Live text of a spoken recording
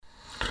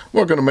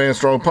Welcome to Man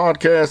Strong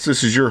Podcast.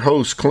 This is your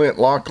host, Clint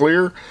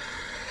Locklear,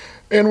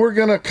 and we're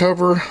going to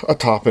cover a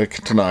topic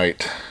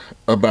tonight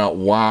about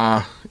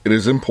why it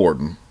is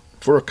important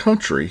for a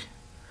country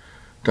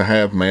to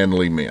have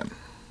manly men.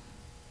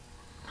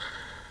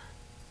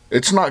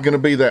 It's not going to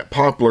be that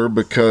popular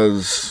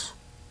because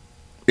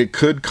it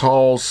could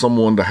cause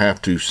someone to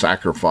have to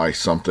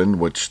sacrifice something,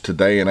 which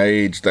today and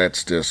age,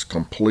 that's just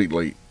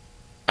completely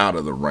out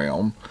of the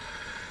realm.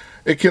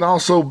 It can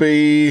also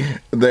be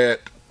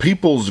that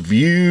people's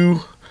view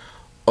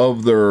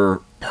of their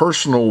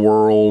personal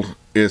world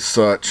is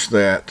such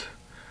that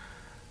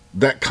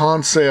that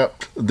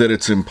concept that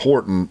it's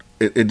important,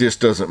 it just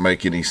doesn't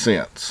make any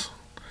sense.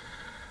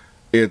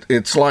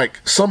 It's like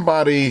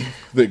somebody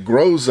that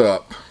grows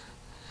up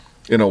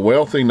in a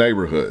wealthy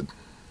neighborhood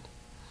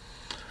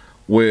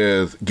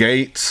with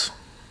gates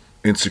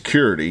and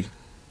security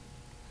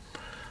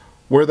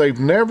where they've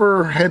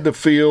never had to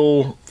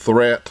feel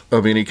threat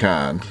of any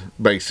kind,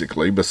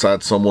 basically,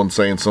 besides someone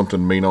saying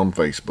something mean on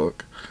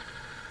Facebook.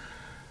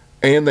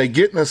 And they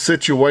get in a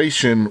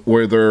situation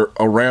where they're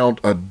around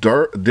a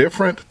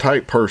different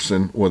type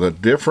person with a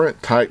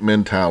different type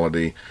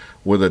mentality,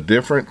 with a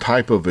different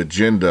type of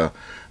agenda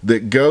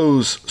that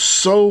goes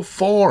so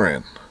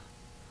foreign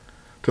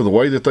to the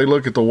way that they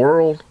look at the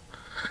world,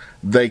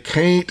 they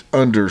can't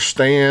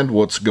understand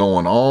what's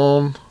going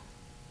on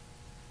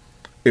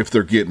if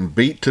they're getting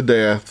beat to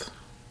death,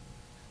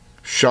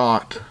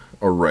 shot,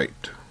 or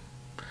raped.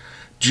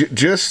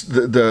 Just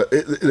it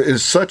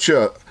is such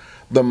a,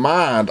 the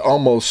mind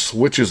almost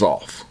switches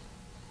off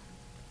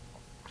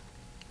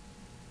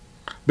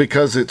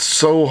because it's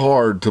so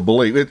hard to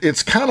believe.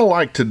 It's kind of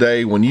like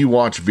today when you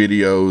watch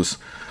videos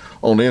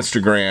on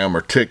Instagram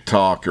or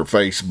TikTok or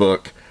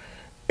Facebook,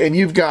 and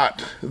you've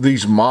got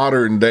these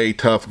modern day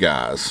tough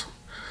guys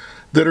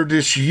that are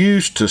just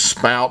used to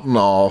spouting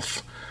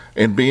off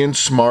and being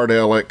smart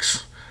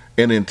alecks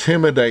and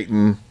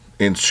intimidating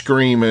and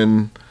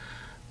screaming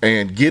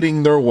and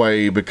getting their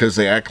way because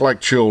they act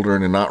like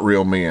children and not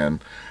real men.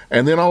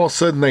 And then all of a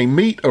sudden they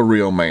meet a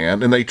real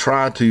man and they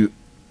try to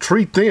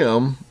treat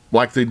them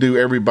like they do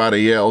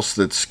everybody else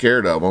that's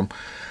scared of them.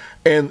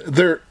 And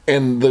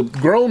the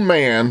grown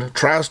man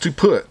tries to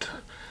put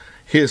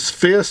his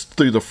fist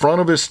through the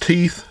front of his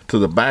teeth to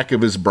the back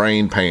of his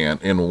brain pan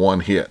in one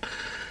hit.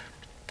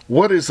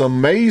 What is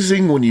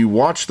amazing when you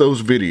watch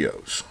those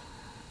videos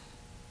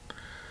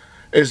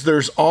is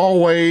there's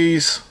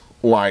always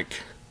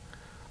like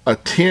a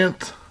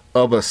tenth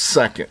of a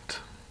second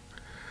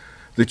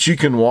that you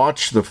can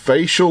watch the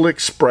facial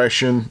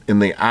expression in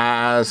the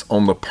eyes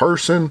on the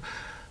person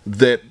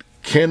that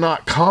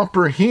cannot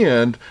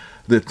comprehend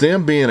that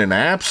them being an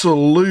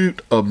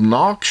absolute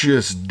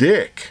obnoxious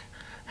dick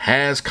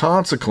has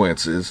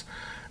consequences,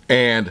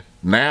 and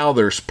now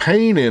there's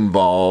pain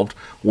involved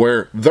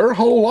where their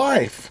whole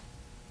life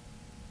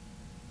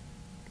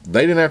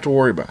they didn't have to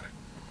worry about it.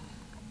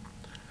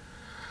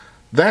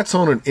 That's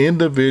on an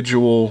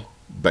individual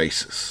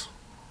basis.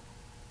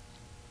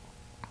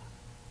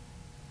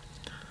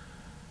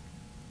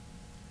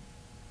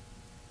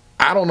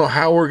 I don't know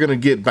how we're going to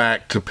get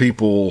back to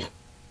people.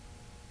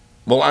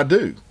 Well, I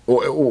do.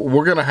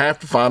 We're going to have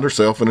to find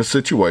ourselves in a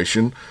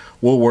situation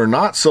where we're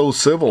not so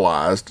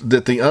civilized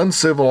that the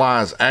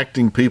uncivilized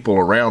acting people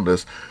around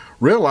us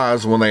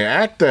realize when they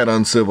act that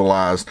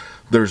uncivilized,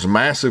 there's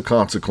massive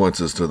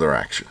consequences to their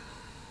action.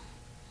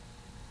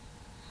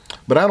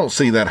 But I don't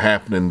see that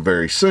happening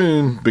very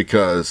soon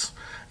because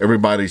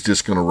everybody's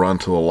just going to run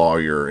to a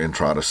lawyer and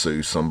try to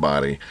sue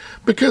somebody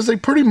because they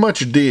pretty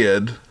much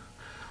did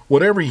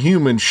what every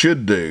human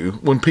should do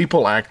when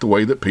people act the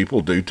way that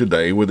people do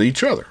today with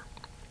each other.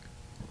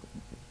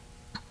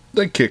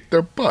 They kick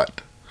their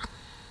butt.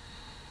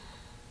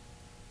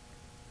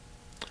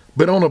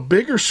 But on a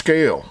bigger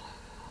scale,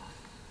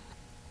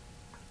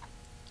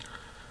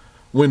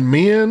 when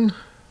men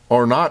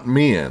are not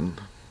men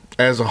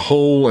as a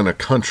whole in a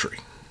country,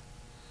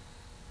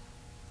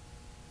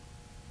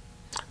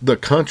 the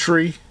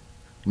country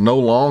no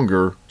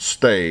longer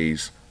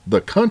stays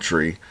the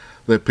country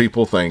that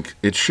people think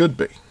it should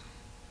be.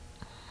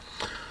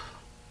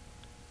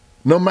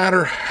 No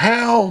matter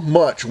how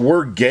much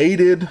we're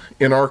gated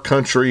in our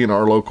country, in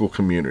our local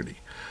community,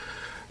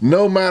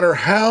 no matter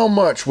how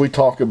much we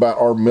talk about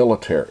our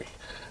military,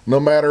 no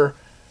matter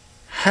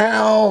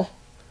how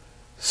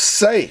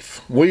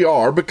safe we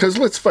are, because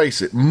let's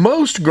face it,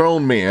 most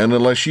grown men,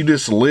 unless you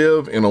just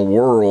live in a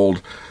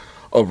world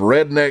of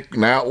redneck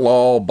and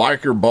outlaw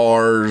biker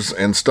bars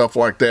and stuff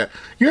like that,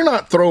 you're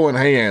not throwing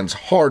hands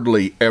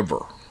hardly ever.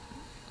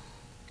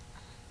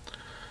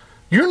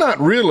 You're not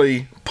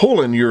really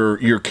pulling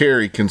your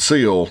carry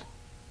conceal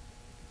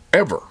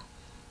ever.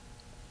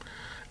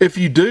 If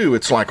you do,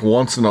 it's like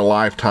once in a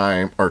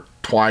lifetime or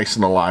twice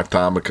in a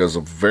lifetime because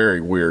of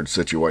very weird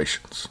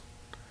situations.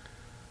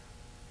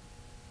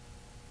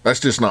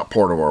 That's just not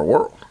part of our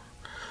world.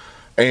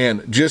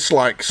 And just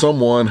like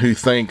someone who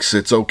thinks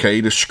it's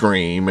okay to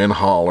scream and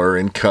holler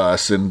and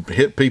cuss and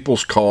hit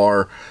people's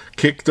car,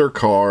 kick their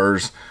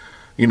cars,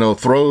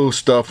 throw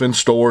stuff in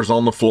stores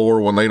on the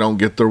floor when they don't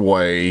get their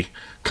way,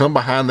 come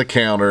behind the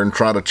counter and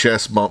try to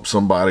chest bump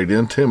somebody to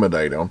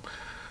intimidate them,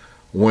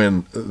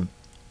 when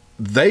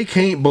they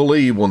can't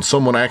believe when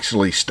someone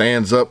actually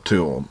stands up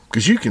to them,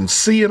 because you can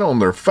see it on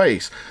their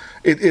face.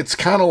 It's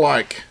kind of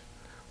like,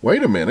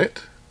 wait a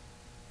minute,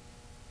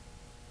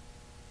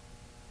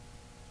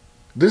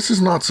 this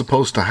is not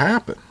supposed to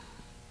happen.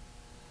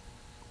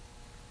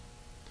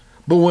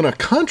 But when a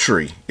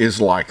country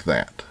is like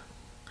that,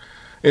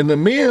 and the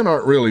men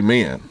aren't really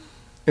men,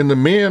 and the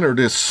men are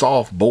just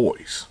soft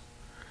boys,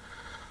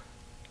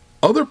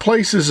 other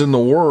places in the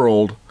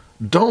world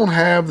don't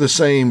have the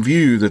same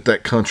view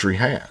that country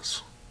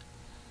has.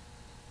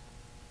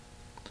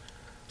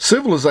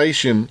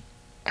 Civilization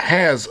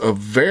has a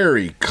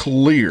very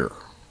clear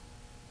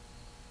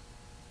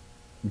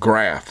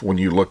graph when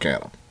you look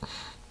at them.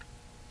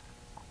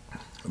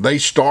 They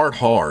start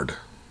hard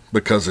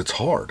because it's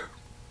hard.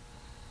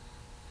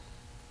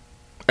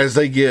 As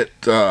they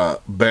get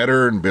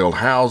better and build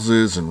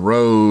houses and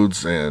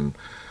roads and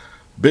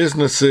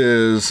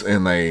businesses,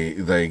 and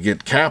they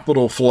get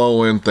capital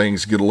flowing,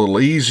 things get a little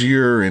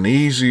easier and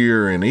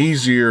easier and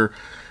easier,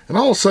 and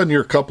all of a sudden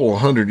you're a couple of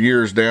 100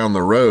 years down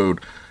the road,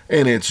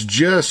 and it's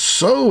just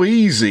so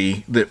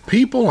easy that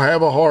people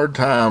have a hard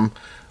time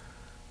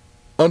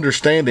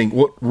understanding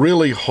what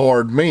really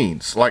hard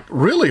means. Like,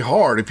 really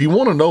hard, if you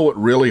want to know what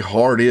really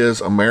hard is,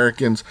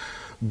 Americans,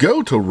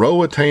 go to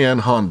Roatan,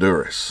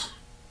 Honduras.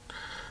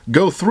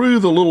 Go through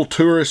the little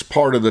tourist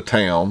part of the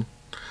town,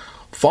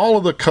 follow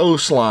the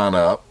coastline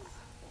up,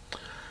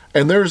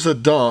 and there's a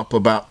dump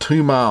about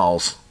 2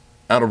 miles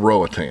out of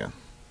Roatan.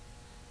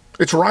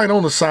 It's right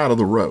on the side of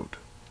the road.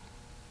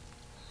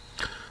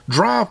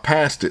 Drive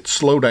past it,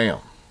 slow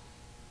down.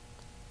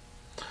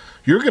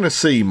 You're going to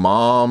see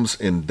moms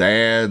and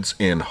dads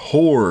and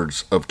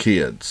hordes of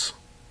kids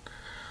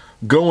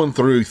going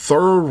through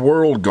third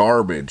world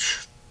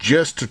garbage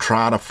just to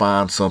try to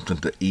find something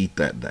to eat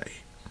that day.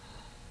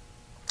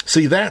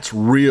 See, that's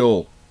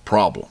real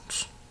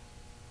problems.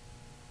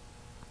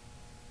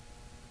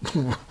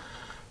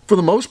 For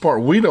the most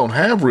part, we don't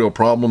have real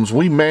problems.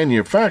 We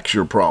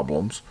manufacture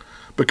problems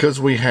because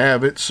we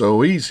have it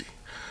so easy.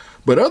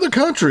 But other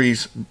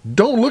countries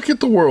don't look at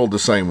the world the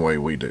same way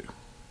we do.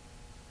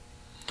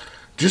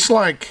 Just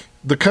like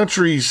the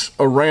countries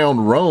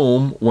around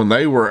Rome, when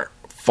they were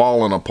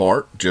falling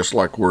apart, just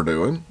like we're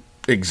doing,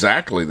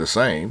 exactly the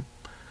same,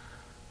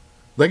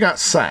 they got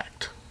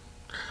sacked.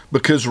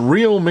 Because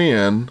real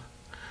men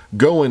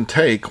go and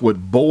take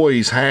what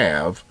boys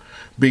have,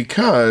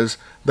 because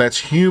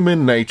that's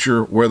human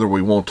nature, whether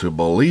we want to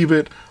believe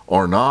it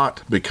or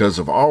not, because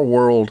of our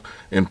world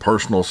and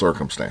personal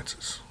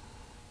circumstances.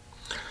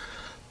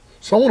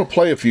 So I want to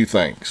play a few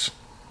things.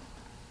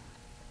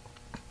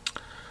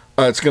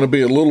 It's going to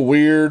be a little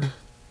weird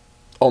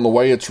on the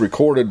way it's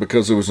recorded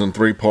because it was in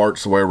 3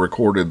 parts the way I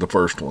recorded the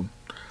first one.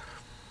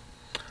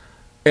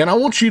 And I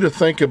want you to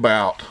think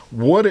about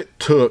what it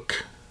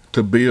took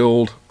to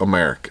build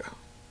America.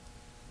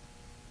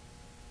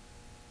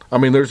 I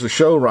mean, there's a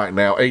show right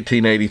now,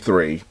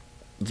 1883.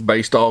 It's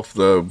based off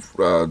the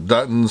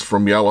Duttons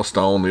from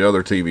Yellowstone, the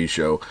other TV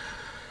show.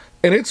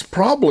 And it's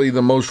probably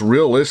the most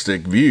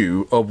realistic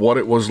view of what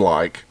it was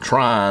like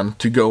trying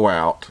to go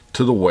out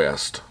to the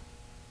West.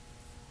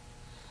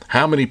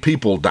 How many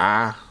people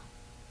die,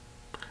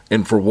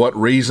 and for what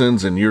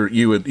reasons? And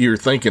you're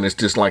thinking it's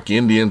just like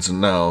Indians,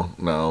 and no.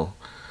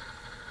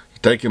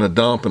 You're taking a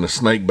dump and a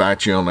snake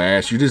bites you on the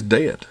ass, you're just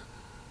dead.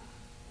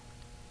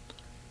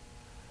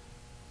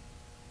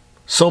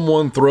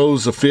 Someone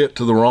throws a fit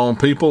to the wrong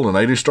people and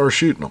they just start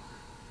shooting them.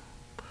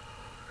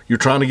 You're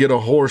trying to get a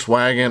horse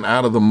wagon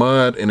out of the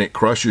mud and it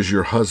crushes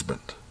your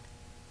husband.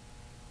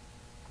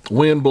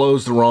 Wind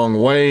blows the wrong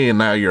way and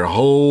now your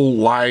whole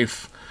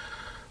life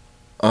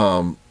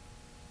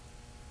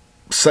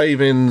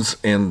savings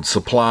and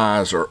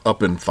supplies are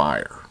up in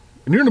fire.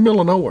 And you're in the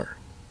middle of nowhere.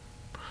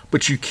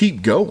 But you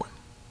keep going.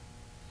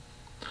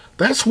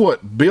 That's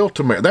what built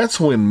America. That's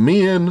when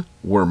men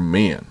were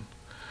men.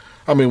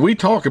 I mean, we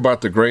talk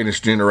about the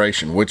greatest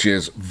generation, which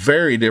is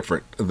very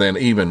different than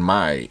even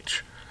my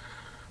age,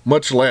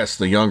 much less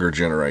the younger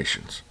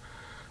generations.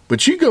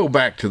 But you go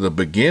back to the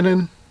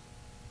beginning,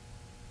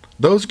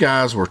 those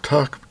guys were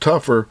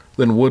tougher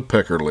than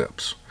woodpecker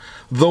lips.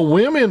 The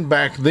women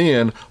back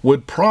then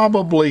would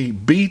probably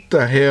beat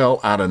the hell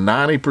out of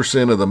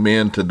 90% of the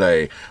men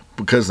today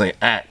because they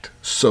act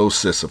so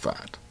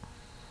sissified.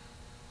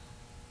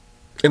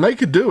 And they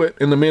could do it,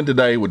 and the men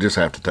today would just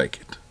have to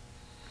take it.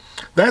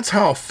 That's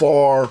how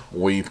far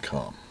we've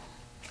come.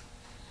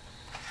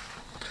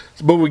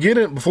 But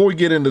before we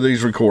get into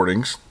these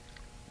recordings,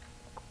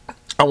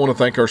 I want to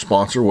thank our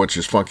sponsor, which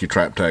is Funky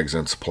Trap Tags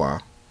and Supply.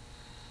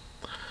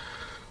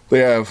 They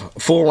have a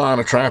full line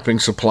of trapping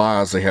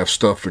supplies. They have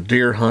stuff for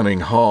deer hunting,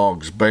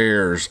 hogs,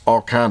 bears,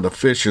 all kind of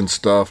fishing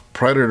stuff,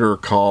 predator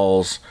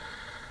calls,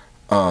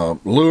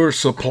 lure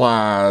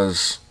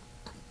supplies,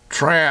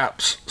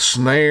 traps,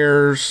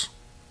 snares,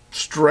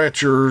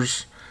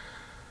 stretchers.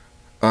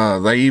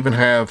 They even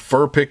have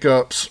fur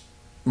pickups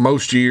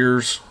most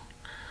years.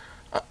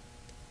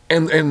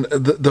 And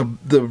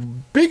the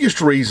biggest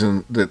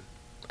reason that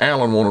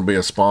Alan wanted to be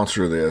a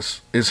sponsor of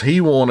this is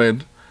he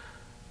wanted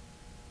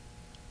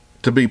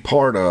to be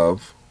part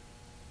of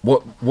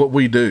what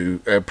we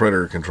do at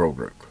Predator Control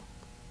Group.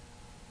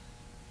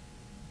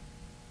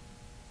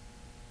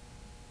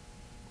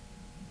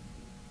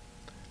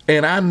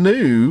 And I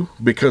knew,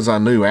 because I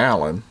knew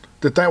Alan,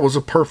 that was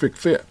a perfect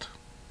fit.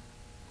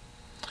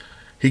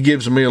 He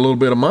gives me a little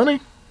bit of money.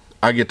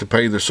 I get to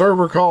pay the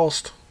server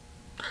cost.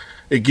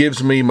 It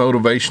gives me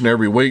motivation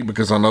every week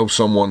because I know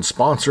someone's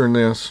sponsoring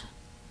this.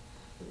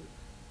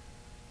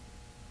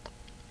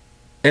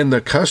 And the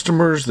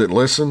customers that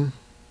listen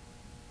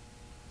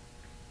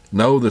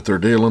know that they're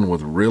dealing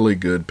with really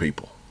good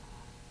people.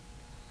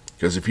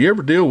 Because if you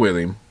ever deal with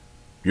him,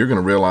 you're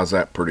going to realize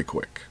that pretty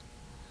quick.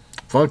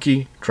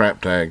 Funky, trap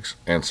tags,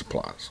 and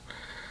supplies.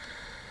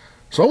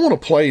 So I want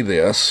to play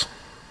this.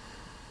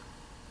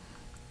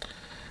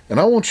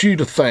 And I want you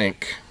to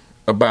think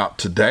about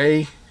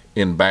today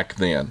and back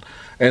then.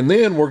 And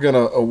then we're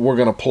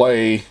gonna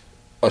play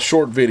a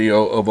short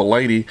video of a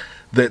lady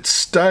that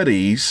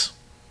studies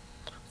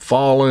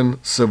fallen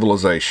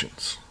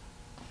civilizations.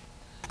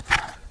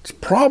 It's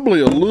probably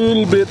a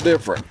little bit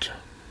different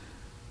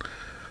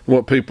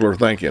what people are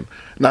thinking.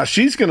 Now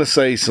she's going to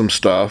say some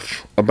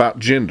stuff about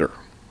gender.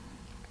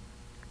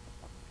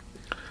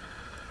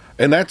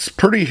 And that's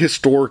pretty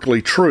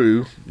historically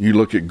true. You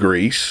look at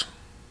Greece.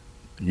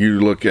 You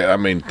look at,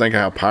 think of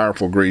how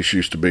powerful Greece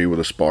used to be with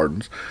the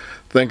Spartans.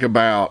 Think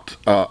about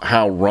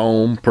how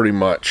Rome pretty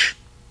much,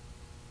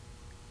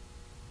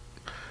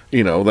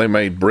 they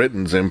made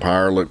Britain's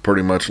empire look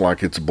pretty much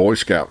like it's a Boy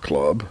Scout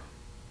club.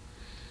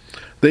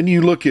 Then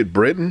you look at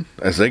Britain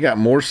as they got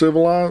more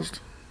civilized.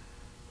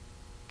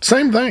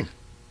 Same thing.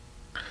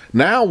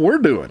 Now we're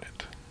doing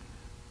it.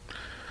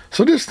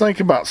 So just think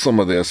about some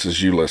of this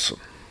as you listen.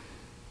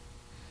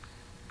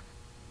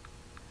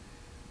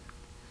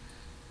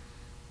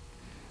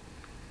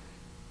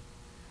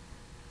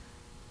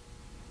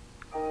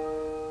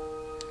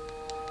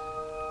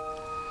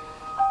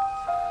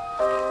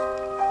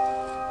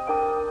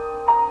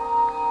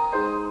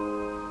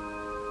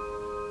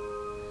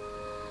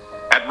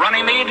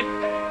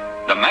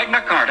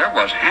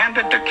 Was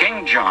handed to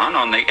King John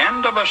on the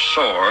end of a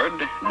sword,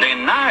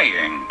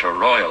 denying to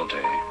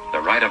royalty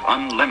the right of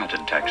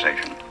unlimited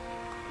taxation.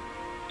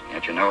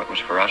 Yet it was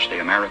for us,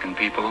 the American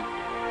people,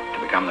 to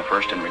become the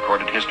first in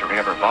recorded history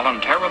ever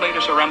voluntarily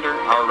to surrender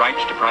our rights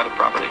to private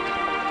property.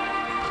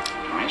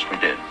 Yes, we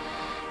did.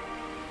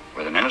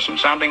 With an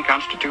innocent-sounding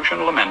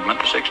constitutional amendment,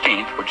 the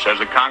 16th, which says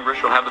that Congress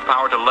shall have the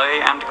power to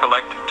lay and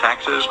collect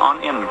taxes on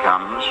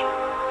incomes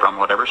from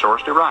whatever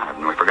source derived,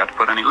 and we forgot to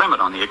put any limit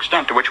on the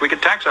extent to which we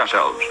could tax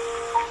ourselves.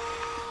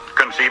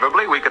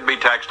 Conceivably, we could be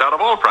taxed out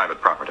of all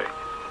private property.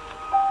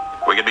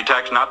 We could be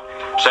taxed not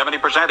 70%,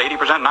 80%,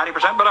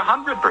 90%, but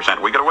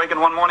 100%. We could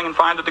awaken one morning and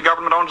find that the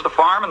government owns the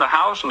farm and the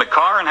house and the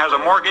car and has a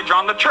mortgage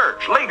on the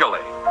church,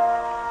 legally.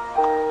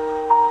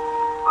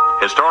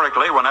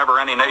 Historically, whenever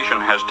any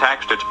nation has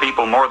taxed its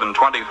people more than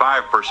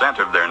 25%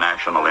 of their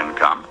national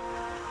income,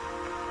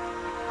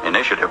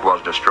 initiative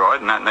was destroyed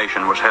and that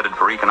nation was headed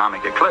for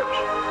economic eclipse.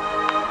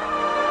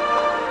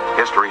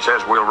 History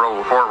says we'll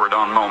roll forward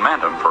on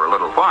momentum for a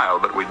little while,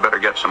 but we'd better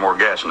get some more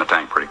gas in the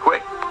tank pretty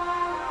quick.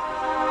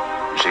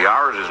 You see,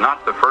 ours is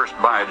not the first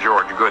by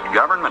George good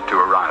government to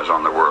arise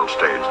on the world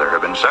stage. There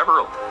have been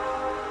several.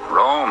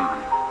 Rome,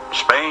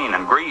 Spain,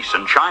 and Greece,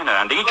 and China,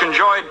 and each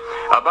enjoyed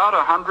about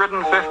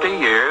 150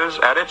 years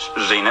at its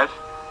zenith.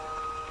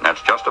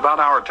 That's just about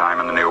our time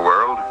in the New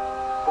World.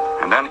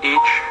 And then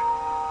each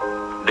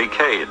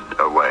decayed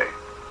away.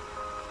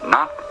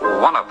 Not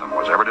one of them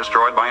was ever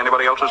destroyed by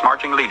anybody else's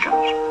marching legions.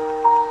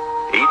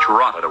 Each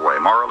rotted away,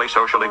 morally,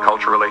 socially,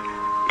 culturally,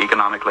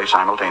 economically,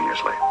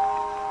 simultaneously.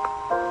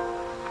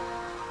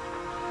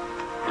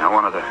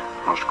 One of the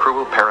most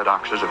cruel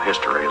paradoxes of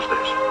history is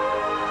this.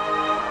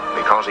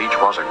 Because each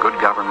was a good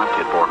government,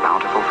 it bore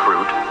bountiful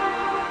fruit.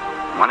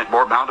 When it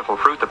bore bountiful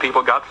fruit, the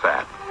people got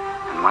fat.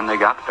 And when they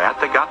got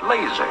fat, they got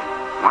lazy.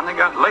 When they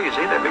got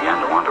lazy, they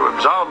began to want to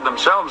absolve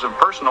themselves of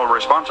personal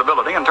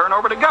responsibility and turn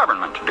over to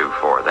government to do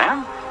for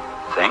them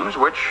things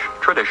which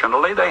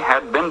traditionally they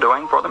had been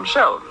doing for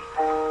themselves.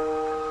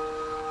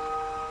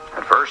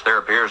 At first, there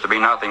appears to be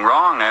nothing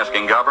wrong in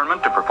asking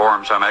government to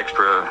perform some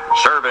extra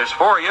service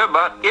for you,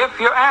 but if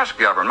you ask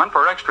government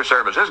for extra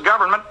services,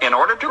 government, in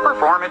order to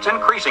perform its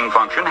increasing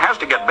function, has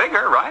to get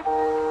bigger, right?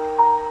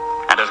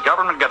 And as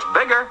government gets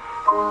bigger,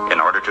 in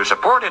order to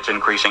support its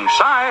increasing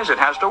size, it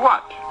has to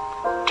what?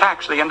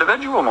 Tax the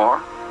individual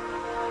more,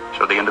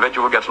 so the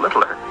individual gets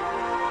littler.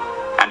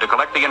 And to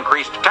collect the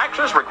increased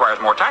taxes requires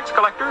more tax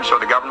collectors, so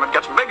the government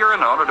gets bigger.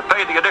 In order to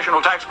pay the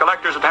additional tax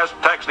collectors, it has to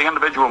tax the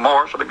individual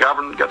more, so the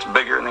government gets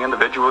bigger and the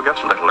individual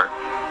gets littler.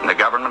 And the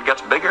government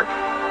gets bigger,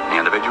 and the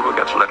individual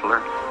gets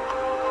littler,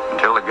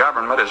 until the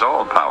government is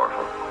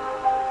all-powerful.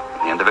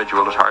 The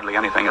individual is hardly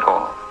anything at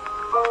all.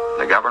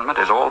 The government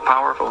is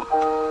all-powerful.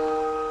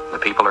 The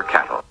people are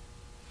cattle.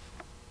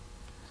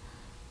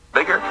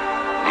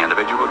 The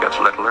individual gets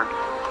littler,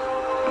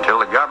 until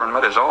the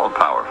government is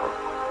all-powerful.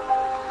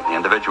 The The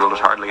individual is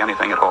hardly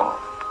anything at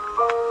all.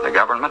 The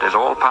government is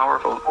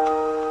all-powerful.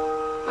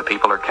 The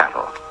people are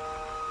cattle.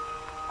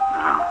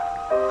 Now,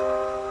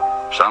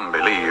 some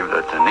believe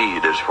that the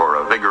need is for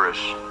a vigorous,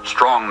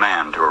 strong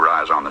man to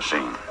arise on the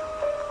scene,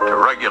 to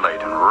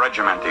regulate and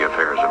regiment the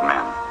affairs of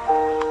men.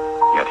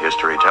 Yet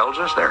history tells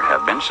us there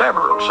have been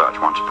several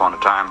such. Once upon a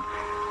time,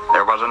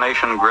 there was a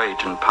nation great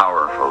and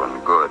powerful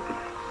and good.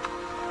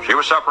 She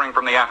was suffering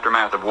from the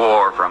aftermath of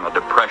war, from a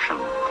depression.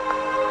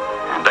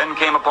 And then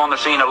came upon the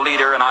scene a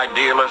leader, an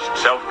idealist,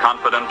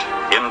 self-confident,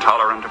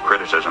 intolerant of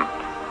criticism.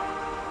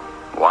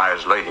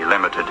 Wisely, he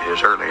limited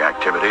his early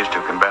activities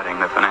to combating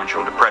the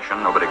financial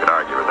depression. Nobody could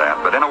argue with that.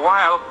 But in a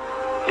while,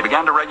 he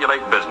began to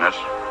regulate business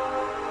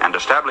and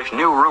establish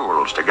new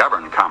rules to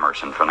govern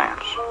commerce and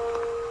finance.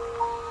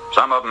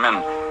 Some of them in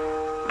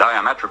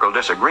diametrical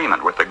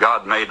disagreement with the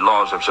God-made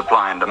laws of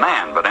supply and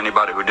demand, but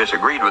anybody who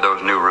disagreed with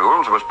those new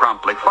rules was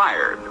promptly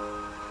fired.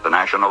 The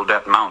national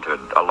debt mounted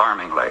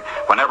alarmingly.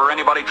 Whenever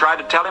anybody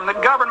tried to tell him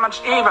that governments,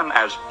 even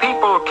as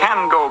people,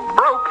 can go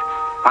broke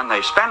when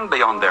they spend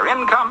beyond their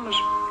incomes,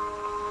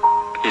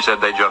 he said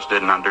they just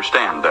didn't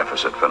understand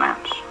deficit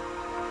finance.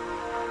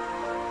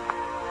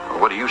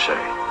 What do you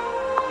say?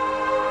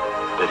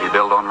 Did he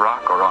build on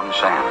rock or on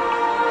sand?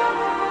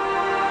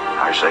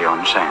 I say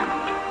on sand.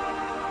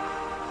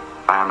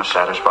 I am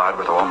satisfied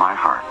with all my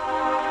heart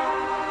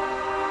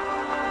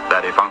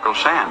that if Uncle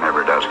Sam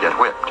ever does get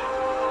whipped,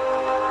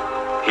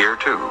 here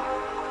too,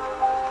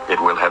 it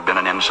will have been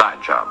an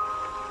inside job.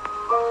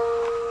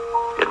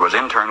 It was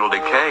internal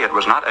decay, it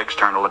was not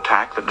external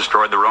attack that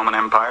destroyed the Roman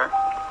Empire.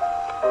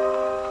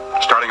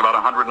 Starting about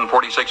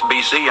 146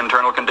 BC,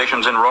 internal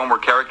conditions in Rome were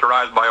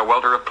characterized by a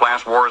welter of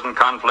class wars and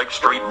conflicts,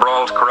 street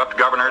brawls, corrupt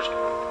governors,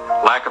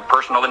 lack of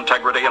personal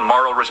integrity and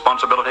moral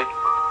responsibility.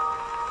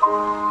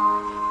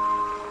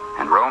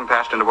 And Rome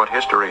passed into what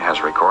history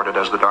has recorded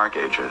as the Dark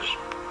Ages,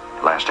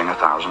 lasting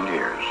 1,000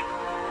 years.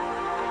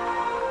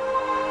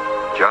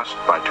 Just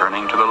by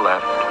turning to the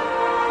left,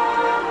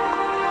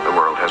 the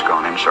world has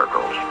gone in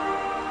circles.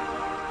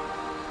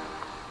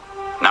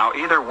 Now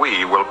either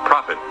we will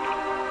profit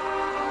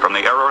from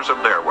the errors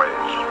of their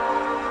ways,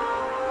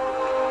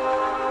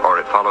 or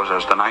it follows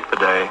as the night the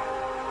day,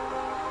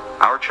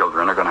 our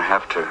children are going to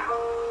have to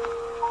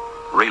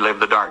relive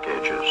the Dark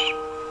Ages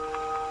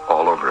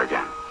all over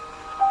again.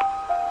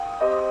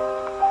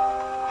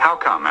 How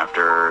come,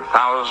 after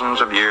thousands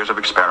of years of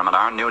experiment,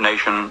 our new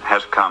nation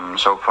has come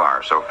so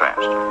far so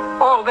fast?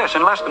 All this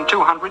in less than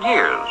 200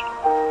 years.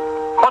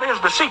 What is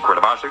the secret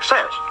of our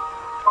success?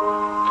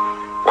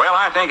 Well,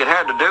 I think it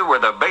had to do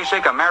with a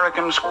basic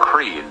American's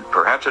creed.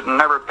 Perhaps it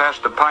never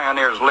passed the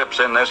pioneer's lips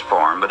in this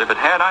form, but if it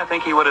had, I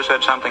think he would have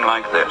said something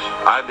like this: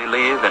 I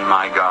believe in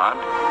my God,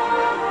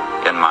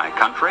 in my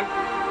country,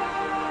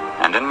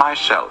 and in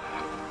myself.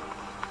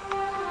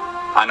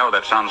 I know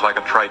that sounds like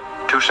a trite,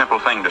 too simple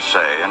thing to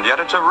say, and yet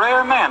it's a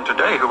rare man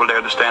today who will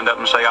dare to stand up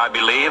and say, I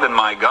believe in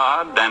my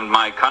God and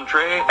my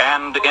country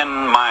and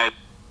in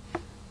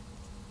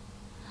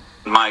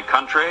my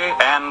country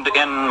and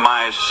in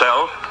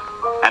myself,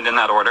 and in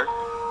that order.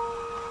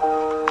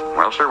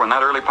 Well, sir, when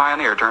that early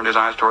pioneer turned his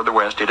eyes toward the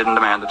West, he didn't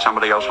demand that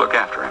somebody else look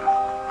after him.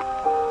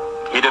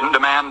 He didn't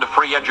demand a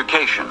free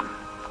education.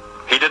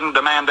 He didn't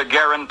demand a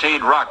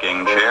guaranteed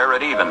rocking chair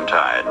at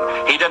eventide.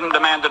 He didn't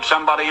demand that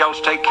somebody else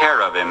take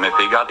care of him if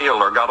he got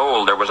ill or got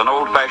old. There was an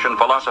old-fashioned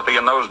philosophy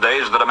in those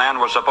days that a man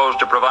was supposed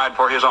to provide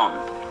for his own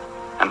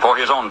and for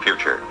his own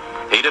future.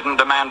 He didn't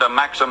demand a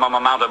maximum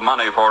amount of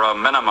money for a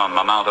minimum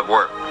amount of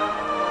work.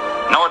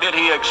 Nor did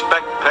he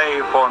expect pay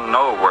for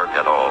no work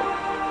at all.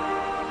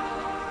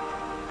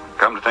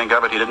 Come to think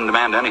of it, he didn't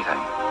demand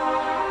anything.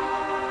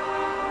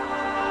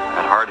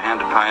 That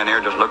hard-handed pioneer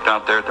just looked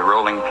out there at the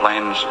rolling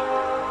plains,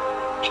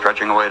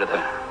 stretching away to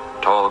the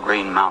tall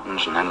green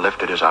mountains, and then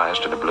lifted his eyes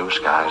to the blue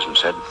skies and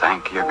said,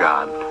 thank you,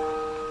 God.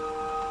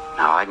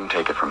 Now I can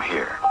take it from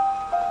here.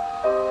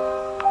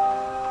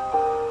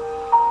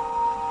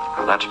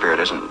 Well, that spirit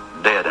isn't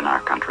dead in our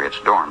country. It's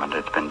dormant.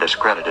 It's been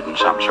discredited in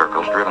some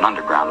circles, driven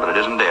underground, but it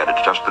isn't dead.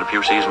 It's just that a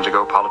few seasons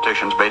ago,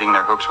 politicians baiting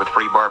their hooks with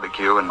free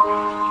barbecue and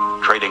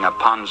trading a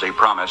Ponzi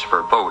promise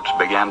for votes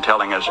began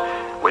telling us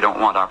we don't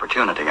want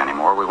opportunity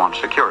anymore, we want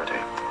security.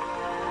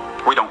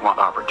 We don't want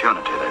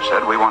opportunity, they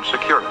said, we want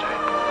security.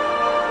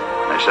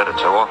 They said it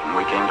so often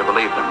we came to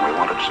believe them. We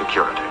wanted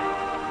security.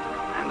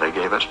 And they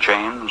gave us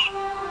chains,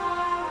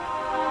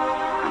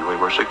 and we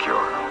were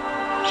secure.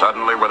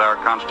 Suddenly, with our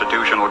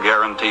constitutional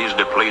guarantees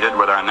depleted,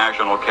 with our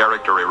national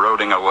character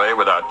eroding away,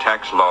 with our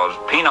tax laws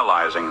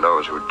penalizing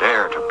those who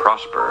dare to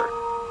prosper,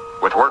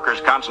 with workers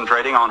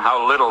concentrating on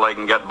how little they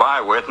can get by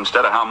with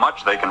instead of how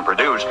much they can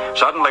produce,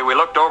 suddenly we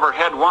looked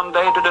overhead one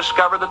day to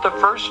discover that the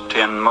first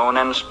tin moon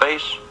in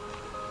space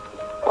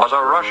was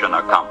a Russian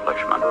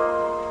accomplishment.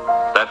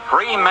 That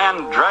free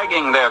men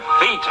dragging their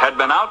feet had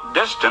been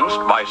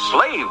outdistanced by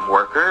slave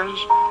workers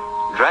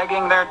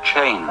dragging their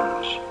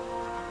chains.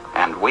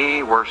 And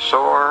we were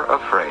sore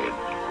afraid.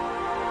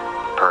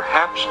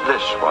 Perhaps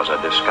this was a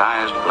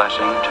disguised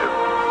blessing too.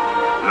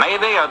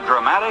 Maybe a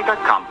dramatic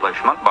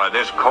accomplishment by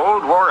this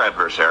Cold War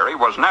adversary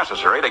was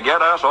necessary to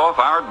get us off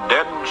our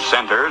dead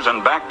centers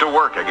and back to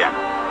work again.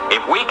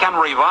 If we can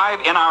revive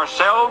in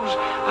ourselves,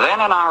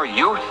 then in our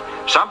youth,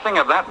 something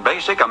of that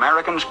basic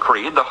American's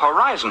creed, the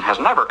horizon has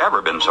never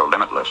ever been so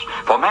limitless.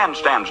 For man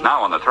stands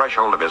now on the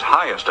threshold of his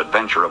highest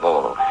adventure of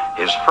all,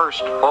 his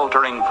first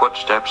faltering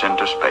footsteps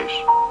into space.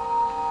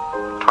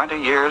 20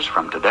 years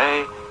from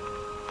today,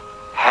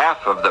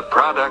 half of the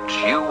products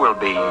you will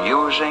be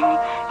using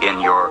in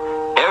your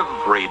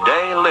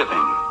everyday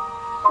living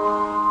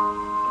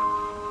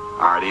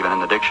aren't even in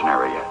the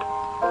dictionary yet.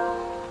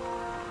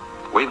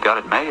 We've got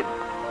it made.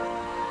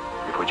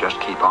 If we just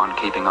keep on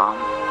keeping on,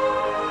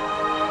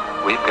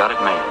 we've got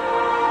it made.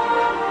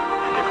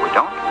 And if we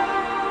don't,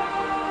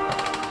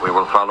 we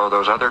will follow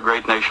those other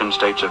great nation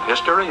states of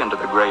history into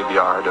the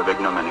graveyard of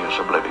ignominious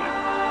oblivion.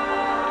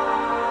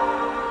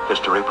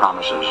 History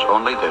promises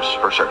only this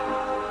for certain.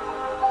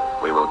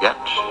 We will get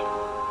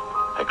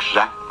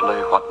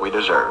exactly what we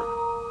deserve.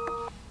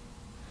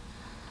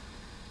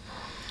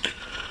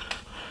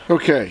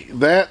 Okay,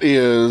 that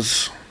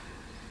is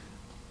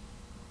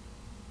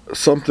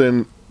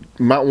something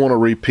you might want to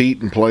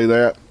repeat and play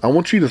that. I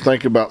want you to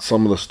think about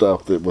some of the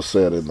stuff that was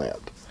said in that.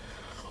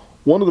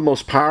 One of the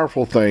most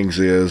powerful things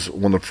is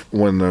when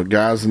the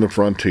guy's in the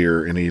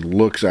frontier and he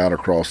looks out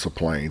across the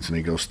plains and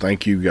he goes,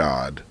 "Thank you,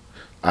 God.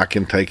 I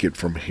can take it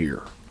from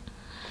here."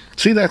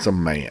 See, that's a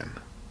man.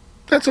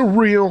 That's a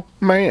real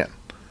man.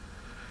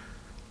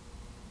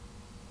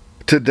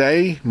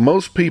 Today,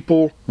 most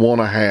people want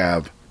to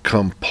have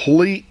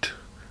complete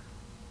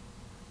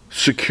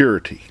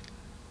security.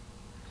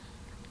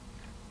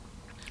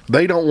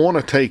 They don't want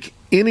to take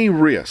any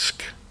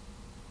risk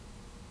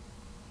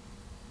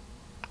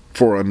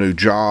for a new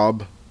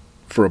job,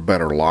 for a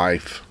better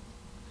life,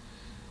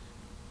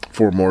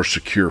 for a more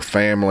secure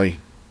family,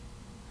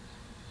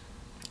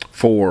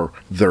 for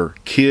their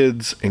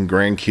kids and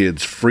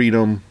grandkids'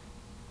 freedom.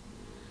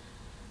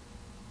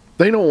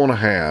 They don't want to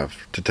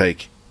have to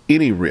take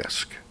any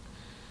risk,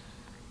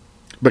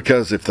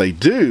 because if they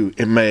do,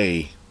 it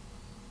may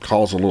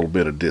cause a little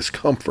bit of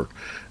discomfort.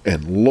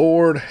 And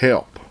Lord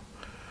help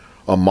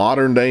a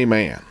modern day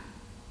man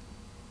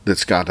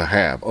that's got to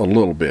have a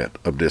little bit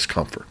of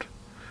discomfort.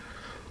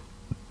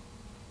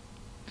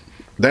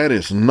 That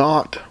is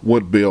not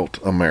what built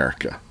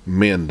America.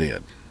 Men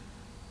did.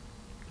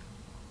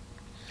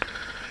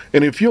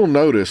 And if you'll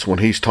notice when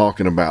he's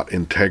talking about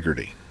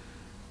integrity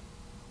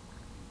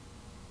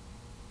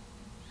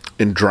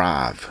and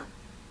drive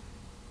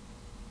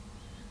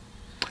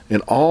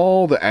and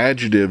all the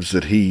adjectives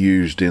that he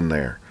used in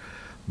there,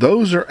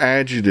 those are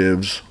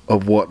adjectives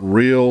of what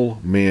real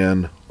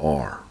men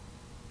are.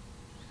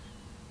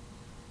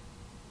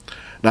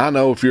 Now, I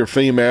know if you're a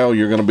female,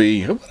 you're going to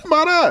be, "What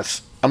about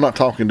us?" I'm not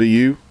talking to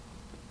you.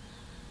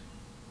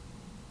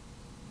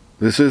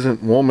 This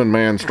isn't Woman,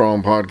 Man,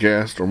 Strong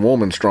podcast or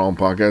Woman Strong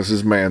podcast. This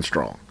is Man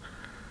Strong.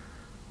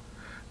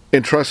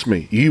 And trust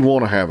me, you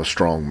want to have a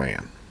strong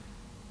man,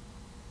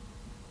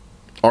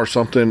 or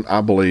something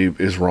I believe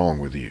is wrong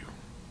with you.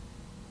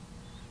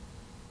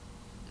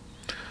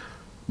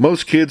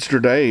 Most kids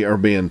today are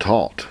being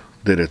taught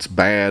that it's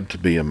bad to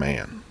be a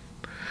man.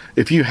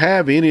 If you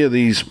have any of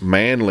these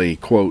manly,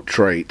 quote,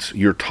 traits,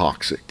 you're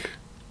toxic.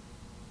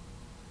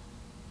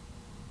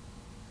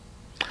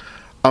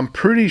 I'm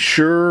pretty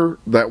sure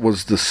that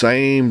was the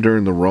same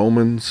during the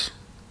Romans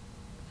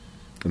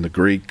and the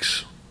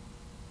Greeks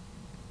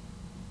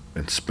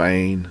and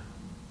Spain.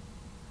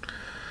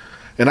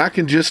 And I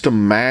can just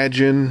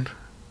imagine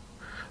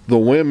the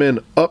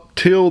women up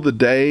till the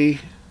day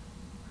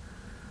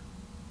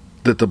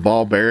that the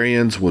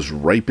barbarians was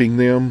raping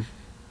them.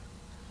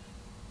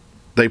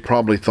 They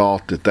probably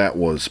thought that that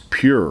was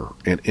pure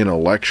and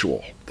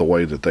intellectual, the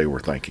way that they were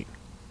thinking.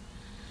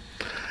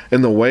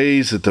 And the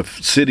ways that the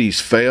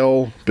cities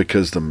fell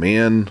because the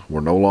men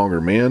were no longer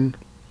men,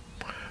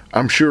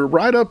 I'm sure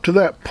right up to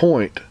that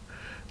point,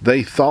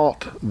 they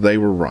thought they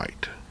were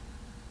right.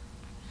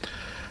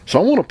 So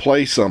I want to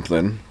play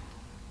something.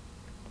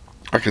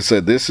 Like I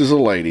said, this is a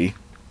lady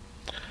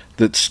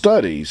that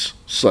studies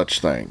such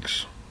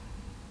things.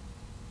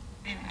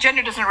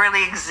 Gender doesn't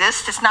really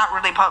exist. It's not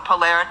really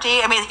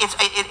polarity. I mean,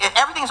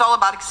 everything's all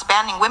about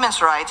expanding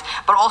women's rights,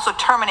 but also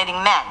terminating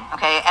men,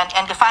 okay,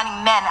 and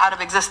defining men out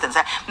of existence.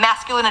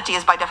 Masculinity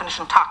is by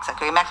definition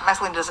toxic. Okay?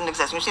 Masculinity doesn't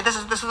exist. And you see, this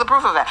is the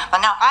proof of it. But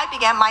now I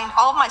began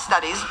all of my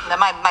studies.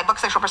 My book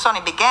Sexual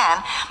Personae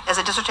began as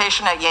a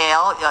dissertation at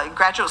Yale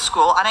graduate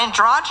school on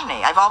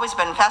androgyny. I've always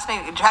been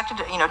fascinated, attracted,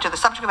 to the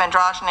subject of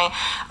androgyny,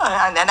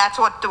 and that's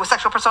what the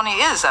sexual personae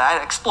is. I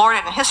explored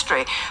it in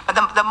history, but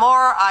the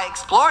more I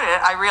explored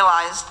it, I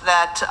realized realized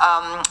that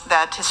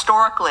that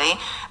historically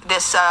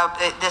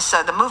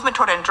the movement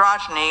toward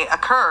androgyny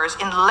occurs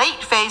in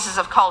late phases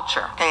of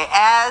culture. Okay,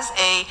 as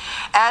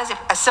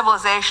a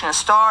civilization is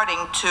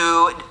starting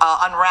to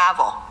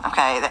unravel.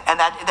 Okay, and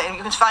that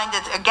you can find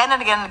it again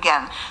and again and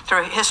again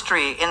through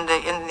history in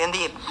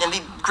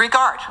the Greek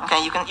art.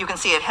 Okay, you can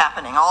see it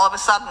happening all of a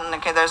sudden.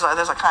 Okay, there's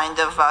a kind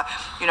of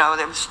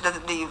there's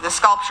the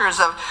sculptures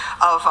of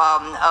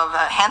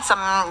handsome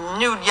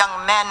nude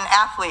young men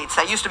athletes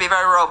that used to be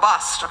very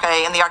robust.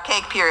 Okay, in the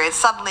archaic period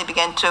suddenly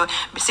begin to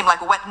seem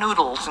like wet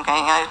noodles. Okay,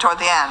 toward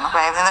the end.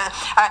 Okay,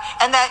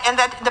 and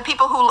that the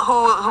people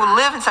who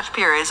live in such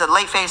periods, a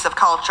late phase of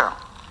culture,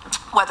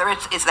 whether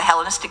it's the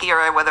Hellenistic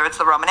era, whether it's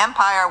the Roman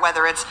Empire,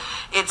 whether it's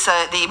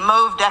the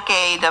Mauve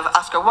decade of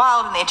Oscar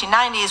Wilde in the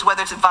 1890s,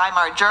 whether it's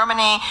Weimar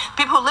Germany,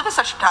 people who live in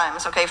such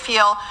times, okay,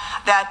 feel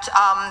that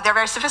they're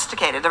very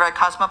sophisticated, they're very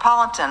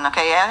cosmopolitan,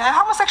 okay, and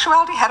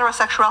homosexuality,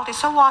 heterosexuality,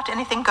 so what,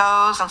 anything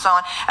goes, and so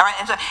on. All right,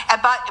 and so,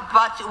 but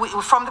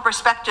from the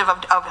perspective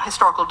of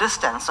historical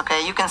distance,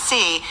 okay, you can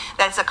see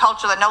that it's a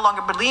culture that no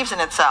longer believes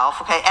in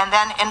itself, okay, and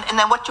then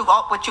what you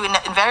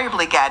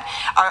invariably get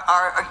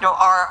are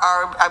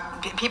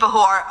people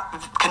who are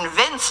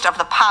convinced of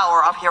the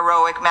power of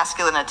heroic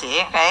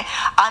masculinity, okay,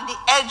 on the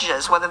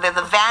edges, whether they're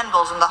the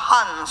Vandals and the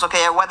Huns,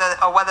 okay, or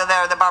whether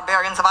they're the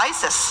barbarians of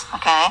ISIS,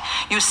 okay,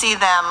 you see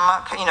them,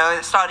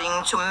 starting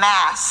to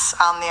mass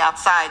on the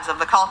outsides of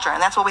the culture, and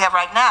that's what we have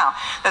right now.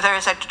 That there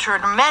is a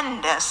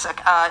tremendous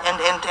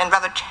and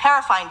rather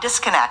terrifying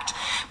disconnect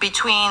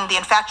between the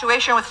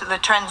infatuation with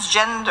the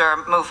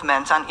transgender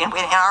movement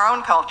in our own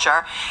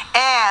culture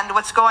and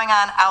what's going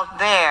on out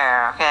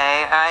there,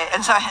 okay, and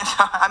so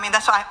I mean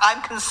that's why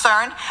I'm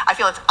concerned. I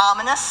feel it's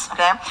ominous.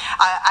 Okay,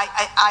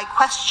 I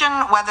question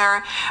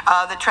whether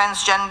the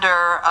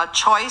transgender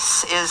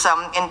choice is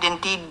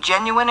indeed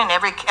genuine in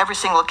every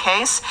single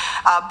case.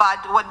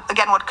 But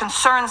what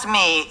concerns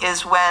me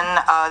is when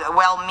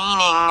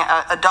well-meaning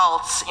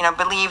adults,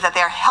 believe that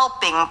they're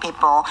helping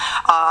people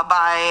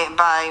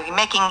by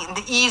making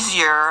it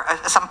easier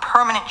some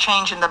permanent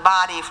change in the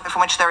body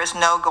from which there is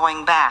no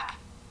going back.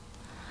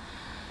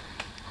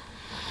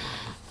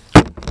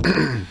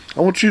 I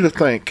want you to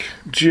think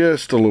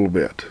just a little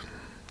bit.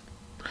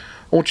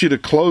 I want you to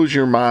close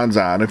your mind's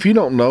eye. And if you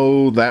don't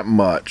know that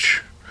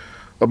much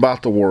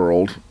about the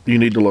world, you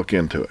need to look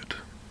into it.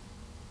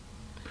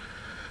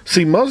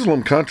 See,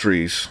 Muslim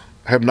countries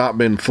have not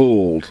been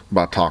fooled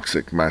by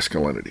toxic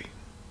masculinity.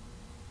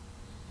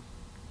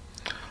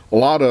 A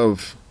lot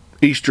of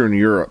Eastern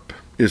Europe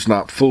is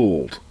not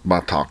fooled by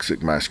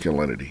toxic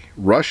masculinity.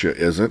 Russia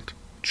isn't.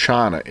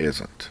 China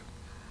isn't.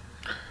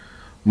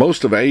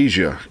 Most of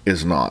Asia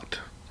is not.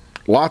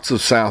 Lots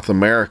of South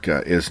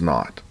America is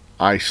not.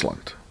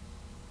 Iceland.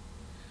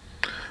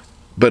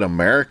 But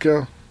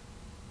America,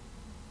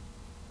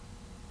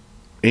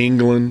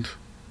 England,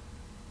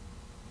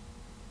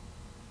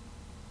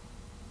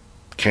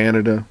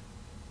 Canada,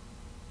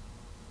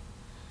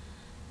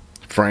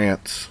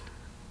 France,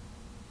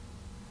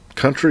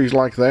 countries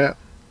like that,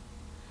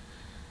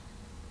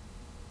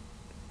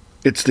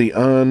 it's the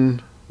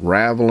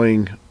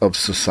unraveling of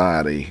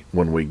society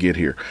when we get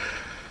here.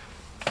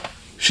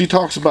 She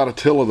talks about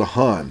Attila the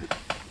Hun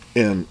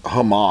and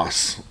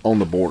Hamas on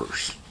the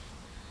borders.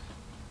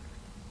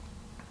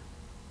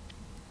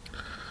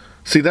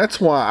 See,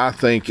 that's why I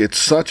think it's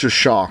such a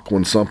shock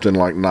when something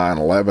like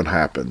 9/11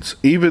 happens,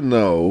 even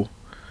though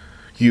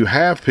you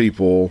have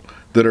people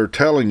that are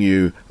telling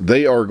you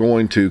they are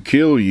going to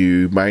kill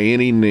you by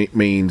any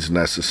means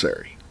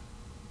necessary.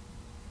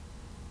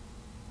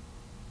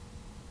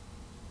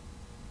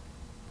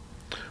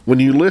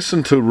 When you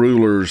listen to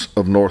rulers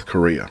of North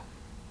Korea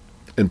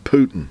and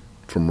Putin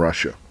from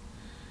Russia,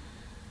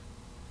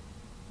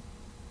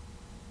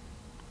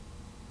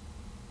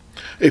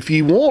 if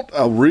you want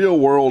a real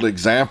world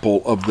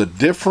example of the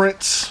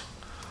difference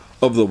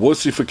of the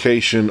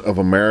wussification of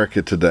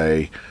America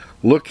today,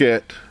 look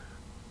at,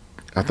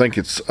 I think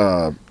it's,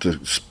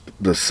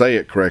 to say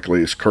it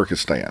correctly, it's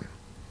Kyrgyzstan.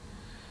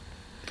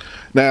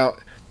 Now,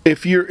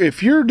 if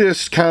you're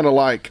just kind of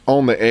like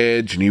on the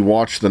edge and you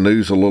watch the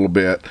news a little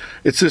bit,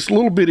 it's this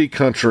little bitty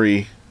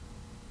country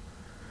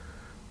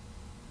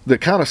that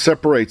kind of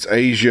separates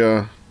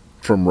Asia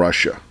from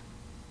Russia.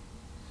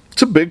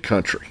 It's a big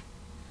country.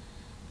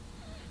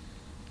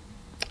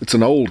 It's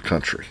an old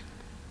country.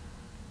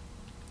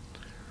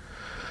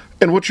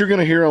 And what you're going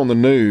to hear on the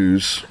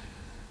news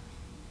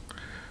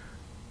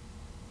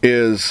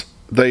is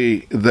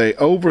they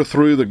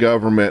overthrew the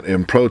government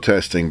in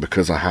protesting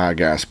because of high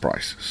gas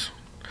prices.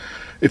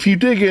 If you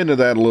dig into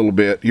that a little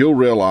bit, you'll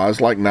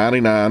realize like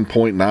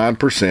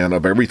 99.9%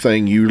 of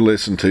everything you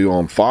listen to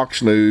on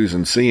Fox News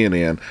and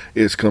CNN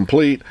is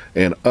complete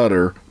and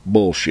utter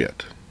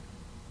bullshit.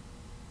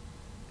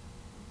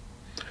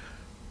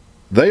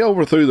 They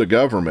overthrew the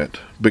government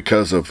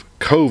because of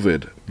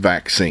COVID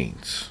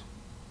vaccines,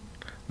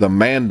 the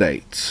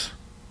mandates.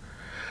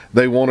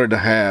 They wanted to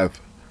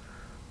have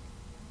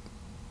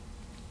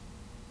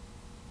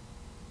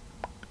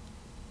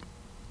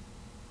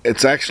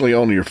it's actually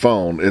on your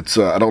phone. It's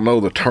I don't know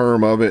the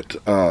term of it,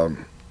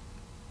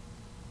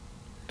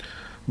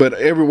 but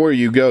everywhere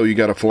you go, you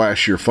got to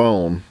flash your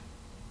phone,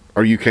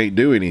 or you can't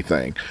do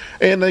anything.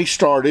 And they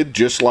started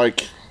just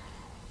like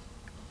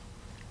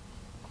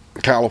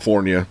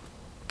California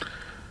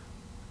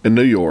and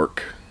New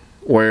York,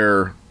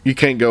 where you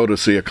can't go to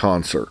see a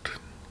concert.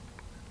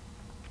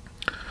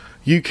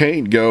 You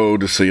can't go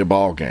to see a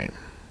ball game.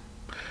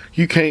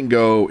 You can't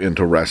go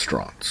into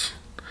restaurants.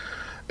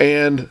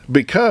 And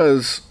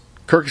because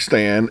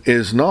Kyrgyzstan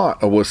is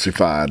not a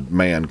wussified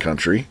man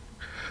country,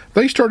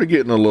 they started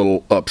getting a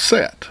little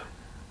upset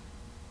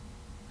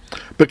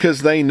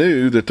because they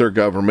knew that their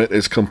government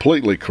is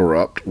completely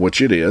corrupt,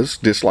 which it is,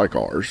 just like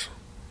ours.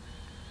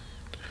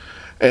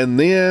 And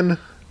then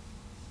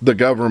the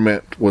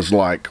government was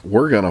like,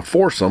 we're going to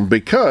force them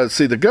because,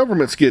 see, the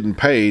government's getting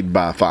paid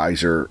by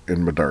Pfizer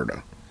and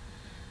Moderna.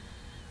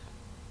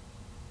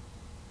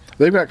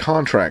 They've got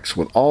contracts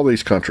with all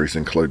these countries,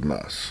 including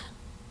us.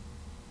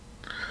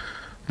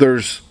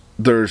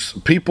 There's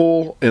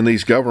people in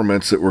these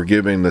governments that were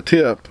giving the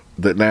tip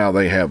that now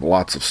they have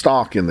lots of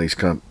stock in these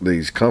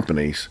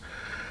companies,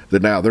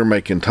 that now they're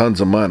making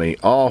tons of money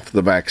off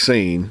the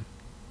vaccine.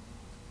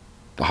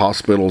 The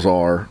hospitals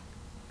are,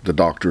 the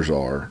doctors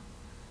are.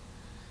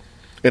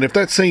 And if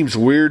that seems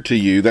weird to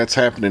you, that's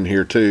happening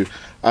here too.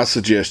 I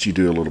suggest you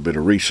do a little bit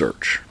of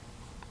research.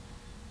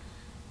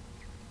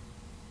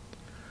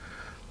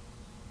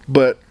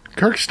 But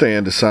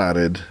Kyrgyzstan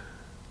decided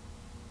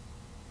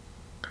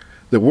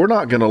that we're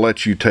not going to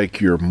let you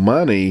take your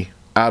money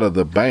out of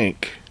the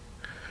bank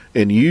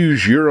and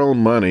use your own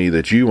money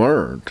that you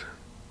earned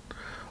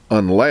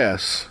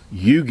unless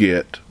you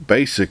get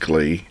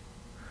basically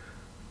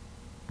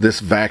this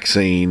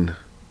vaccine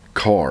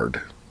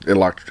card,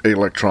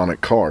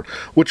 electronic card,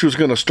 which was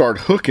going to start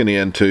hooking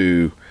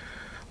into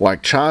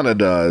like China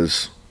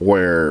does,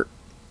 where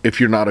if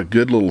you're not a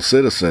good little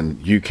citizen,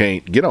 you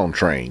can't get on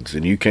trains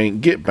and you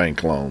can't get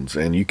bank loans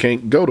and you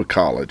can't go to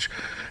college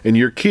and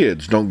your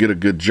kids don't get a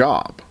good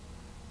job.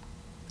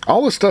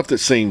 All the stuff that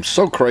seems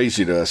so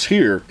crazy to us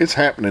here, it's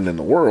happening in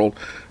the world,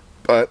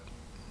 but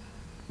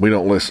we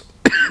don't listen.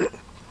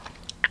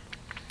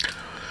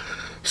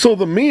 So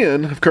the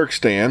men of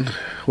Kyrgyzstan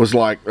was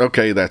like,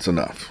 okay, that's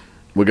enough.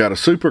 We got a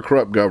super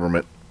corrupt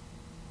government.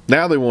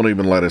 Now they won't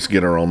even let us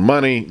get our own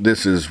money.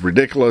 This is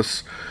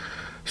ridiculous.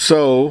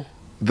 So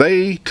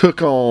they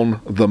took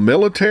on the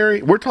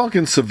military. We're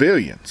talking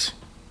civilians.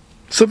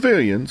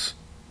 Civilians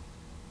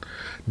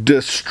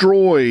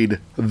destroyed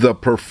the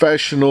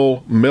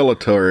professional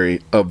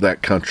military of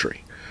that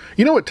country.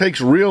 You know, it takes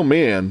real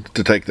men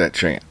to take that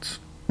chance.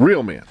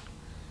 Real men.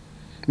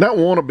 Not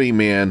wannabe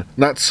men,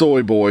 not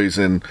soy boys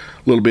in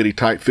little bitty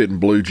tight-fitting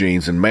blue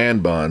jeans and man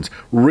buns.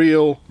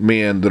 Real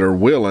men that are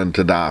willing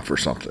to die for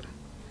something.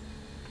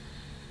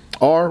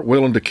 Or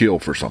willing to kill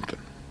for something.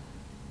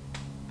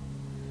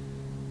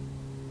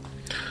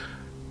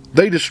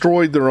 They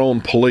destroyed their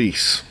own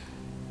police.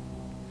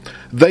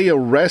 They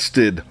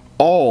arrested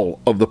all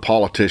of the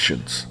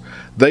politicians.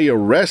 They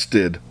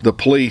arrested the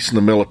police and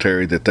the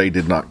military that they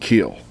did not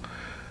kill.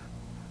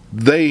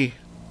 They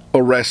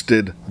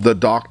arrested the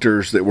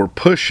doctors that were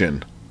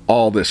pushing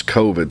all this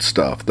COVID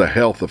stuff, the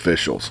health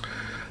officials.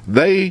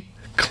 They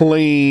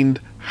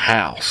cleaned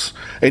house.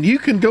 And you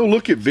can go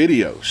look at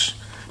videos,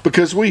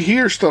 because we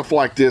hear stuff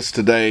like this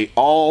today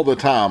all the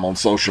time on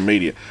social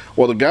media.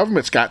 Well, the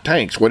government's got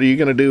tanks. What are you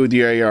going to do with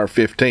your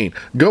AR-15?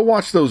 Go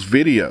watch those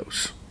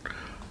videos.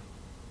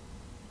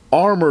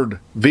 Armored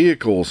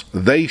vehicles,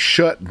 they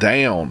shut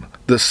down.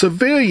 The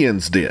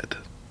civilians did.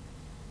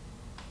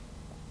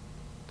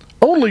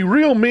 Only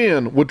real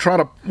men would try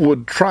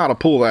to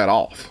pull that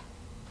off.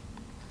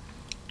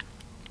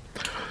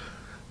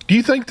 Do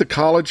you think the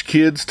college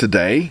kids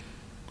today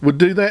would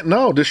do that?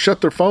 No, just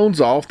shut their phones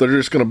off. They're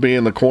just going to be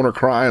in the corner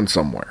crying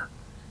somewhere.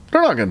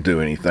 They're not going to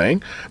do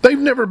anything. They've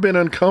never been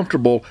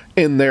uncomfortable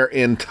in their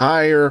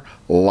entire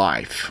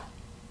life,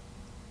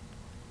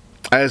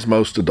 as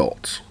most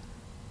adults.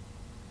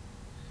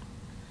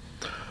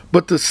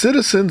 But the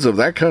citizens of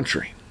that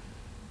country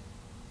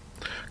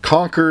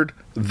conquered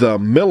the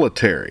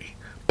military,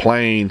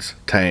 planes,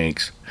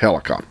 tanks,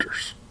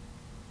 helicopters.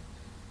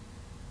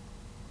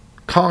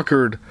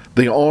 Conquered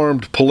the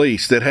armed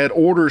police that had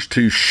orders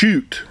to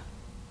shoot.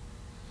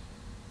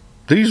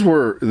 This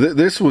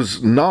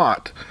was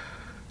not,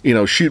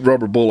 shoot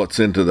rubber bullets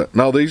into the...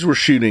 No, these were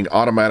shooting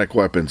automatic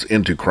weapons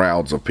into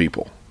crowds of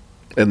people.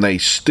 And they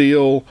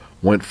still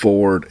went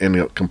forward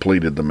and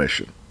completed the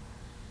mission.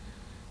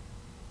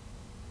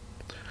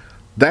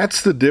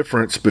 That's the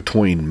difference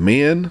between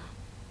men,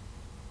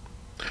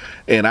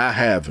 and I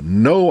have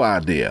no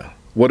idea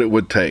what it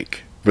would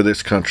take for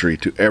this country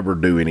to ever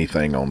do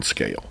anything on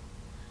scale.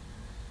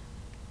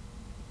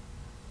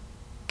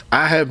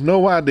 I have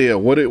no idea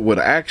what it would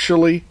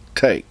actually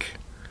take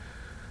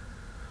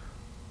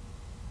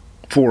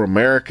for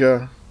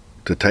America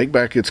to take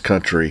back its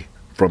country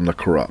from the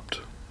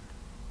corrupt.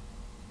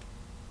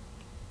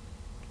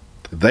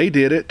 They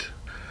did it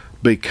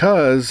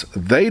because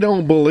they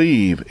don't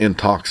believe in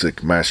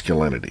toxic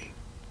masculinity.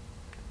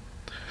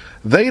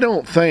 They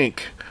don't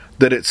think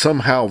that it's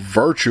somehow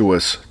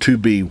virtuous to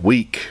be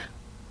weak,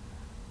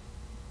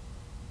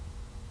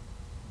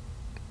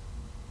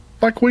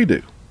 like we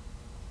do.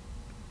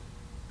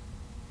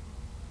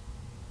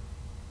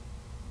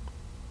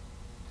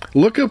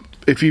 Look up,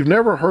 if you've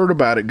never heard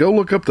about it, go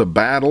look up the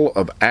Battle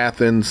of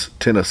Athens,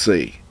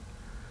 Tennessee.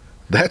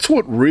 That's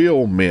what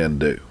real men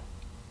do.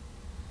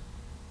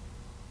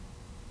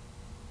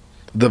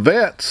 The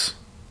vets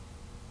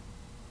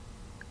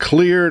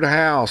cleared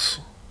house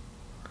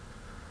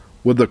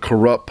with the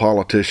corrupt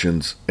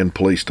politicians and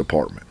police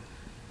department.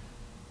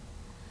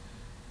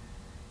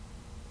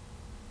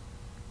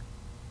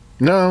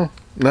 No.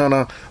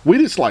 We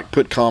just like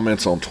put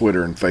comments on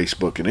Twitter and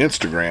Facebook and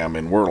Instagram,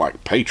 and we're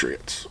like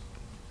patriots.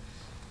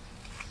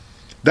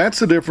 That's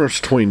the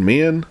difference between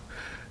men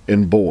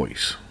and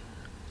boys.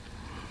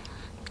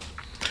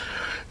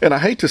 And I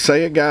hate to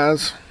say it,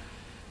 guys,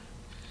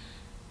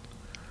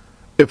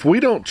 if we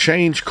don't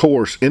change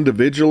course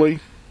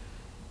individually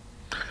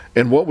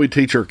in what we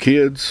teach our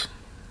kids,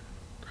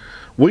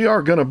 we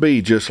are going to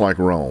be just like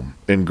Rome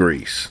and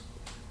Greece.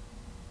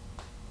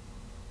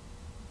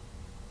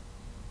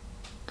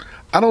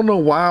 I don't know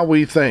why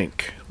we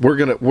think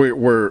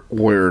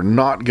we're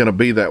not going to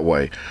be that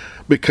way.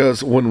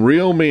 Because when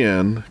real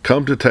men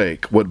come to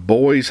take what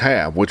boys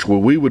have, which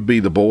we would be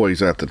the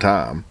boys at the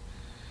time,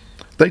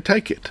 they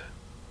take it.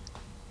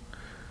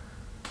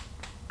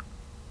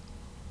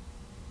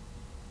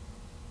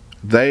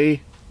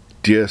 They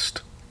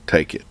just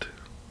take it.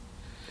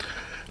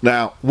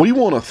 Now, we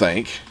want to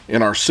think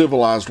in our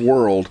civilized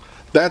world,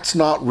 that's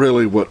not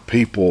really what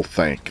people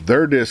think.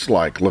 They're just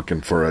like looking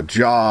for a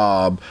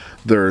job,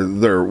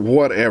 they're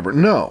whatever.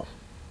 No.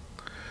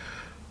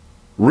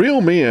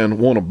 Real men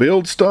want to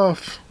build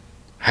stuff,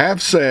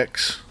 have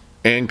sex,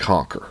 and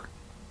conquer.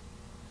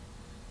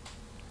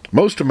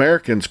 Most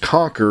Americans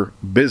conquer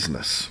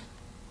business.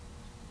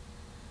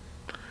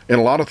 In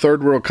a lot of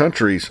third world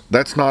countries,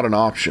 that's not an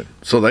option.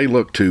 So they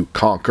look to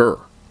conquer.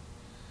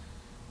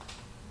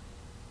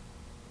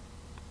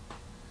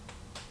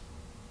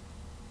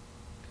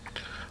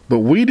 But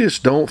we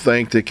just don't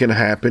think that can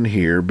happen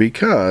here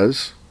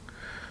because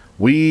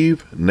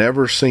we've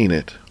never seen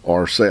it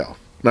ourselves.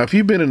 Now, if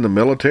you've been in the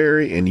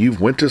military and you've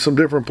went to some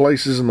different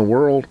places in the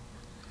world,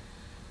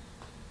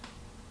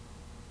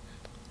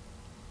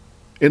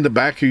 in the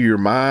back of your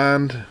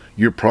mind,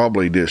 you're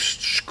probably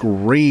just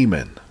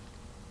screaming.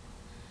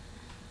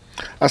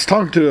 I was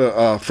talking to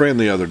a friend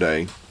the other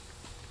day,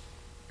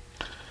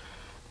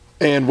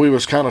 and we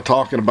was kind of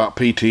talking about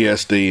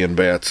PTSD and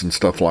vets and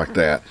stuff like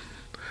that.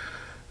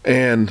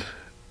 And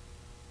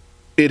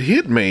it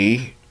hit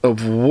me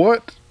of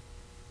what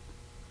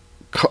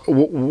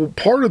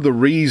part of the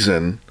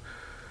reason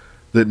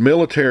that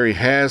military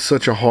has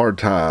such a hard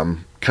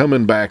time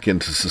coming back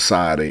into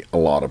society a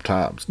lot of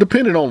times,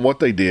 depending on what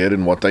they did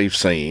and what they've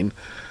seen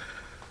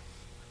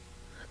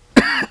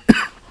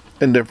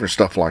and different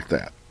stuff like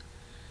that.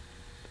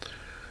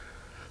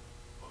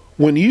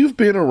 When you've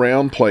been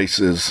around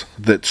places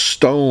that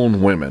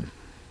stone women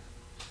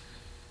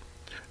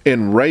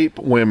and rape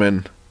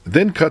women,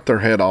 then cut their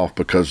head off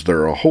because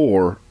they're a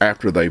whore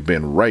after they've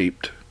been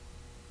raped,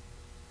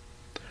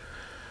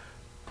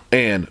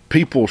 and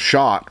people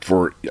shot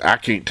for I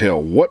can't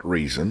tell what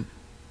reason,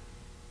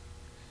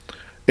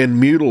 and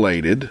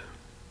mutilated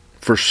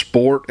for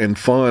sport and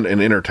fun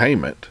and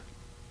entertainment,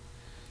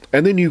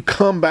 and then you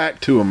come back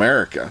to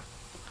America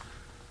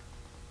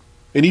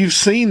and you've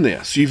seen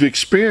this, you've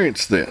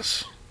experienced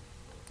this,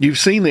 you've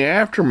seen the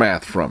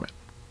aftermath from it.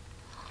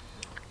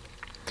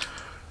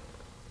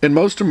 And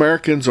most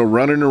Americans are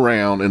running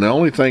around and the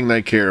only thing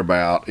they care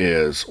about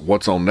is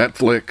what's on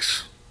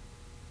Netflix,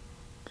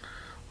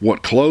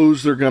 what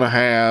clothes they're going to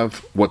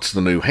have, what's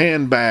the new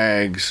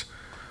handbags,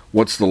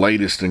 what's the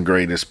latest and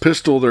greatest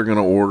pistol they're going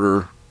to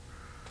order,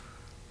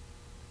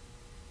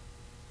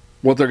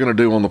 what they're going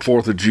to do on the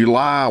 4th of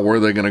July, where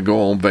they're going to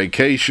go on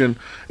vacation.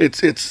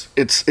 It's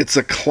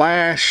a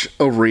clash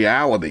of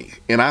reality.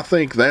 And I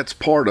think that's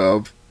part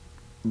of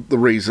the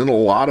reason a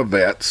lot of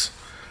vets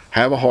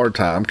have a hard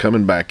time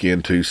coming back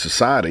into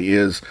society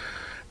is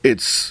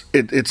it's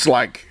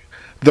like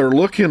they're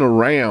looking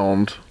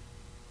around.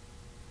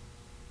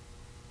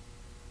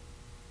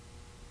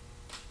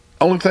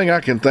 Only thing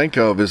I can think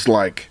of is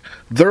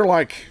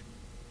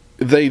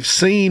they've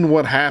seen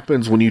what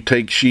happens when you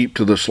take sheep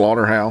to the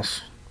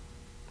slaughterhouse.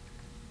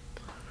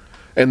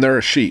 And they're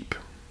a sheep.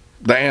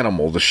 The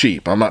animal, the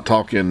sheep. I'm not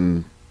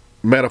talking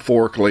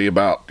metaphorically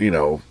about,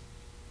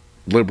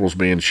 liberals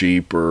being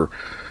sheep or,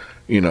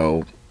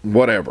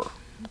 whatever.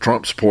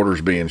 Trump supporters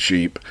being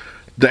sheep.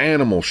 The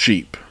animal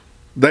sheep.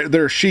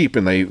 They're sheep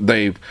and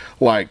they've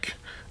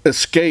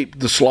escaped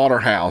the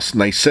slaughterhouse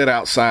and they sit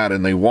outside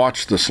and they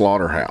watch the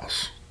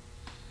slaughterhouse.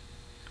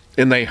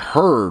 And they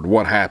heard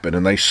what happened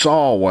and they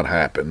saw what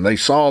happened. They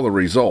saw the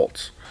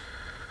results.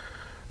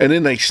 And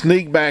then they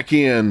sneak back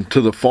in to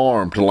the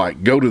farm to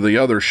go to the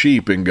other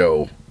sheep and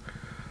go,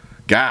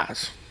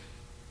 guys,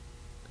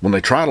 when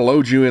they try to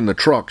load you in the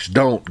trucks,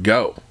 don't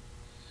go.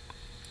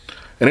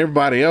 And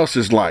everybody else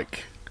is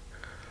like,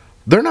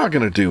 They're not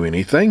going to do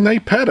anything. They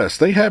pet us.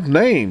 They have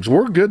names.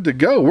 We're good to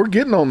go. We're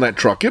getting on that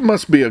truck. It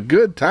must be a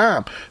good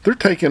time. They're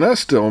taking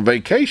us still on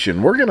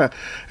vacation.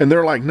 And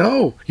they're like,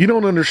 no, you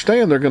don't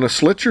understand. They're going to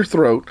slit your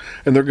throat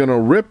and they're going to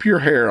rip your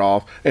hair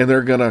off and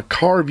they're going to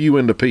carve you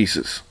into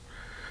pieces.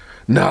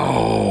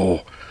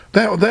 No,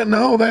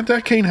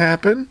 that can't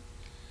happen.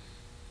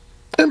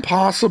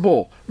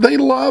 Impossible. They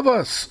love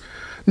us.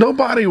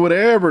 Nobody would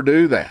ever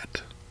do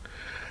that.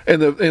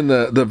 And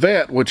the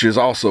vet, which is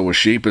also a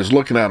sheep, is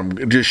looking at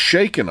them, just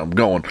shaking them,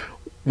 going,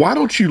 why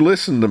don't you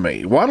listen to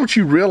me? Why don't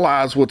you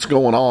realize what's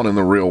going on in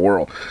the real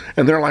world?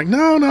 And they're like,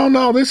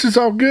 no, this is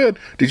all good.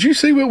 Did you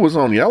see what was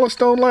on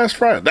Yellowstone last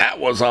Friday? That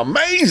was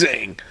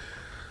amazing.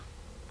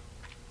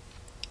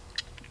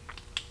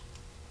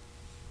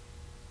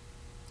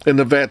 And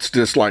the vet's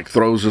just like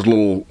throws his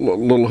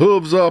little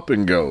hooves up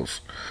and goes,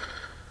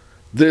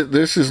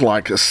 this is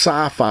like a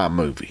sci-fi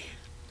movie.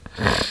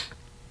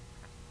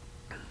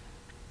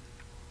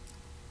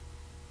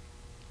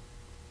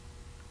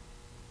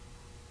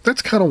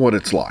 That's kind of what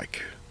it's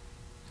like.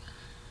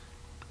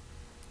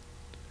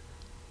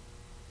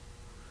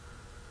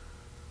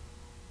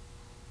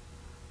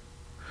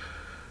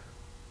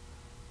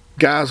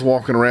 Guys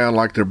walking around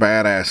like they're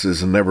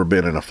badasses and never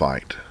been in a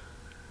fight.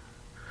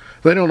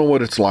 They don't know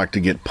what it's like to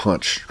get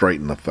punched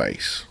straight in the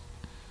face.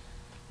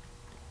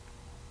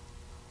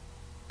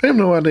 They have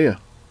no idea.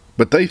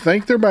 But they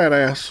think they're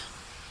badass.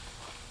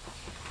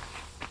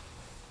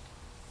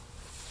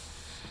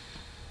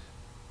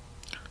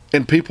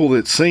 And people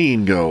that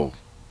seen go,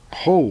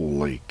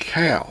 holy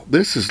cow,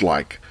 this is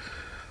like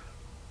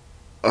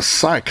a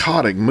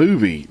psychotic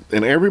movie,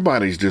 and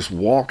everybody's just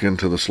walking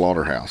to the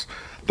slaughterhouse.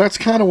 That's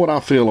kind of what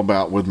I feel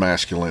about with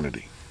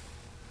masculinity.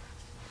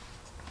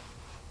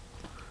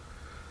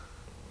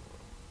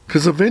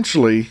 Because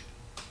eventually,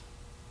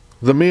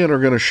 the men are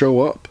going to show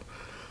up.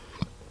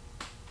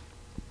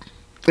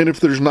 And if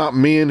there's not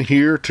men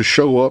here to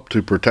show up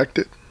to protect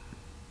it,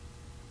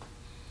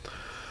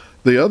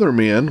 the other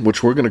men,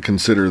 which we're going to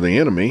consider the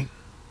enemy,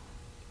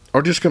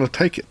 are just going to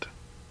take it.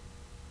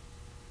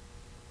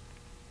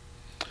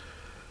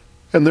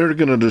 And they're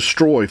going to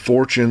destroy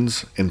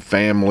fortunes and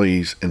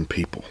families and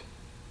people.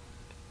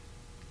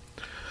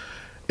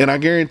 And I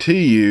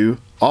guarantee you,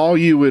 all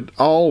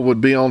would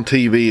be on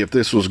TV if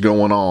this was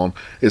going on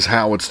is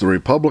how it's the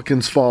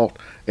Republicans' fault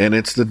and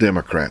it's the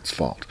Democrats'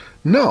 fault.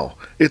 No,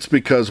 it's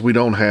because we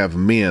don't have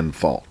men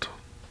fault.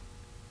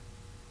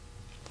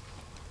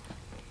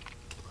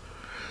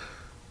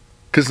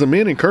 Because the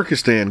men in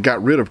Kyrgyzstan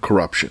got rid of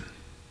corruption.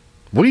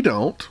 We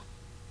don't.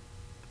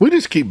 We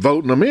just keep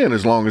voting them in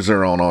as long as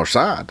they're on our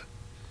side.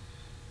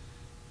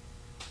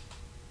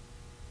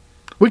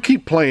 We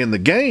keep playing the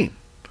game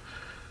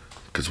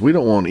because we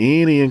don't want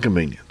any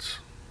inconvenience.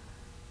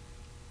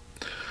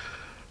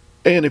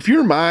 And if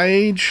you're my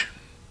age,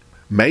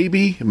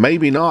 maybe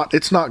not,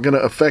 it's not going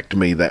to affect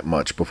me that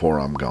much before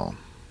I'm gone.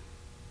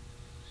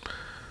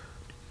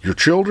 Your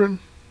children,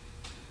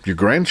 your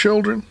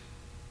grandchildren,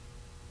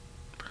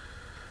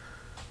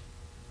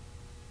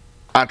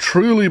 I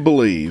truly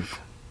believe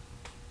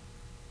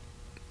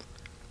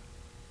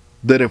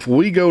that if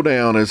we go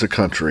down as a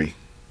country,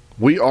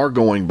 we are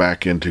going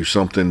back into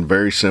something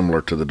very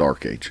similar to the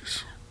Dark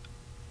Ages.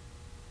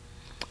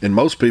 And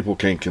most people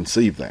can't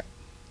conceive that.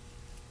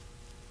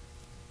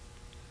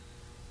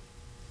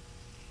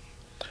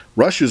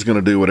 Russia's going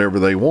to do whatever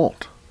they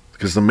want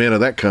because the men of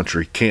that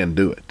country can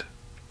do it.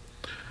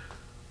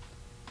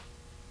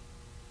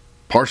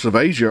 Parts of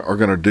Asia are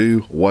going to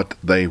do what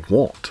they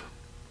want.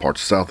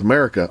 Parts of South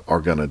America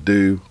are going to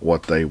do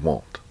what they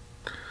want.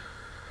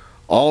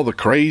 All the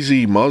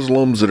crazy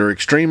Muslims that are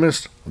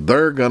extremists,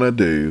 they're going to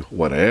do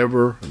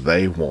whatever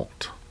they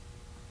want.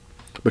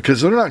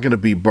 Because they're not going to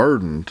be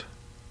burdened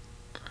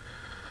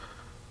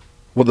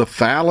with the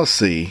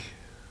fallacy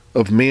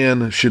of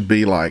men should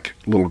be like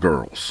little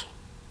girls.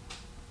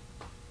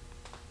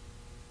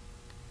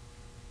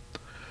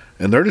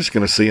 And they're just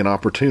going to see an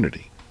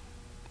opportunity.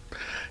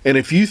 And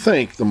if you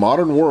think the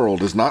modern world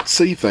does not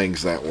see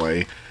things that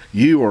way,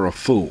 you are a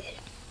fool.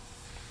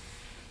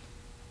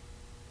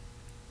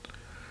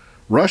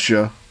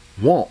 Russia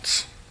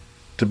wants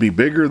to be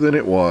bigger than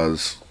it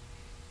was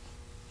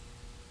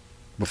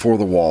before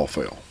the wall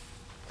fell.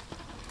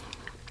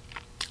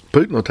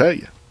 Putin will tell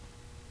you.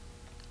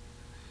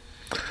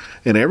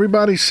 And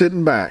everybody's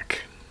sitting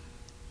back.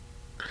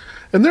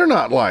 And they're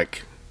not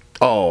like,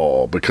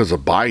 oh, because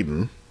of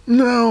Biden.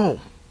 No.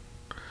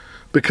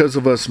 Because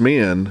of us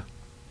men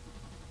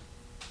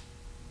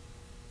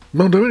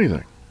don't do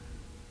anything.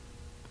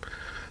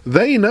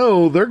 They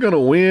know they're going to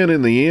win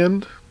in the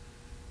end.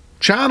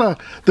 China,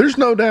 there's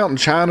no doubt in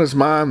China's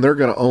mind they're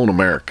going to own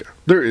America.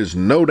 There is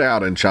no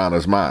doubt in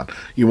China's mind.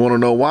 You want to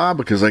know why?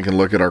 Because they can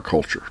look at our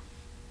culture.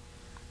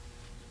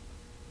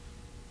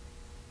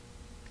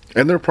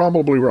 And they're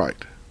probably right.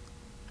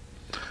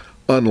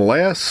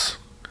 Unless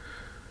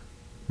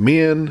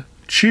men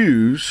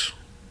choose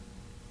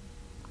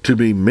to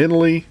be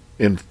mentally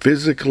and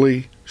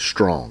physically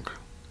strong.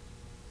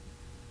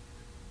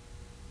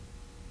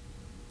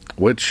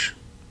 Which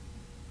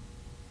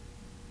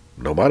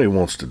nobody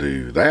wants to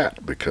do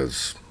that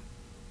because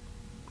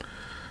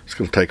it's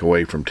going to take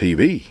away from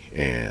TV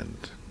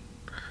and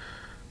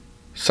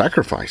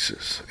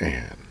sacrifices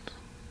and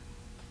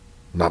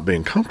not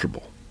being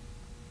comfortable.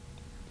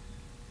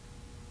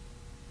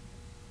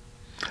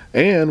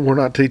 And we're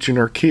not teaching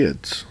our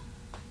kids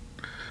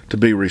to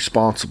be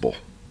responsible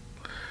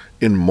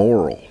and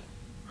moral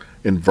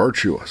and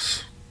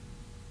virtuous.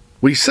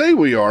 We say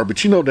we are,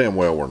 but you know damn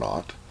well we're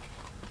not.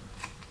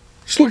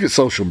 Just look at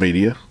social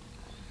media.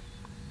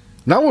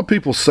 Not what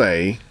people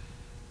say.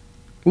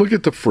 Look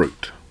at the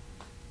fruit.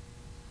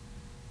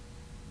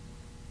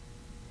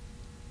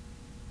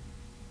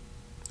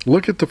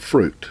 Look at the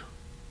fruit.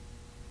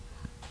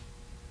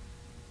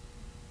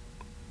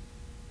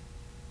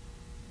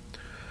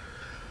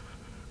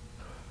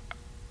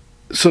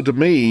 So to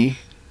me,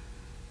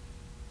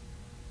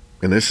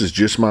 and this is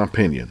just my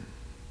opinion,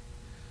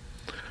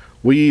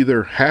 we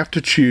either have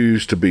to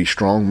choose to be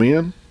strong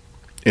men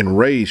and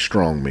raise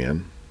strong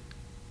men,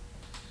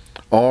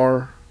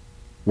 or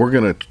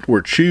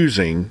we're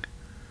choosing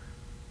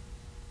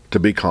to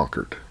be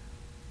conquered.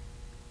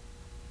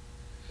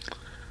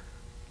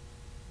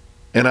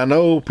 And I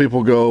know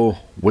people go,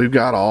 we've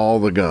got all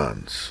the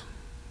guns.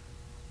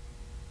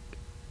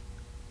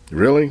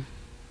 Really?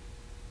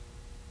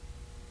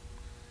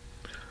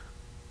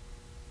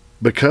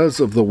 Because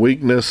of the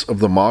weakness of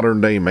the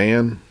modern day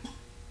man,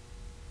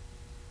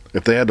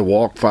 if they had to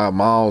walk 5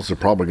 miles, they're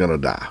probably going to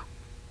die.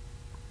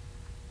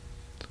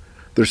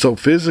 They're so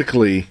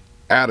physically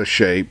out of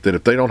shape that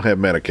if they don't have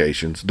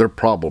medications, they're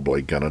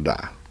probably going to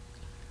die.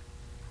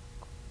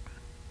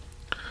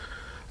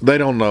 They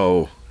don't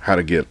know how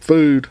to get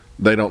food.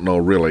 They don't know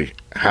really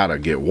how to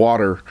get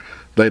water.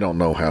 They don't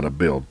know how to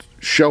build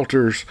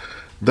shelters.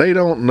 They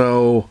don't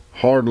know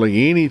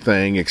hardly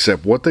anything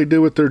except what they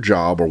do with their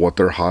job or what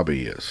their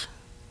hobby is.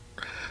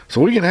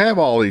 So we can have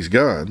all these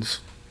guns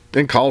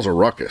and cause a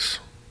ruckus.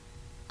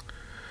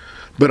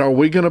 But are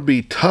we going to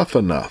be tough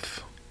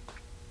enough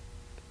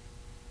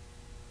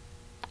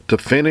to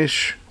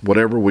finish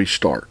whatever we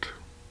start?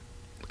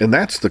 And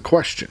that's the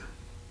question.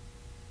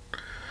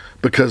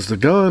 Because the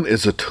gun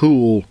is a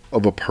tool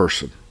of a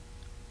person.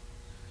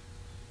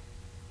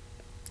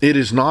 It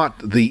is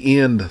not the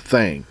end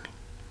thing.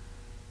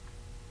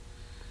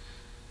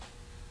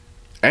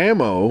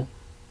 Ammo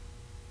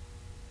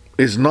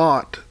is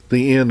not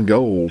the end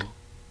goal.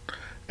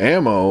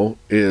 Ammo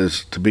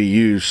is to be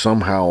used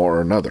somehow or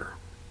another.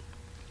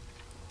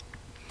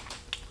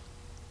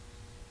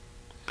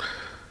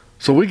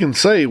 So we can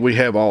say we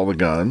have all the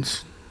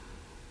guns.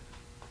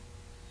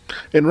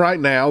 And right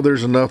now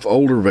there's enough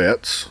older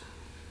vets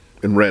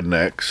and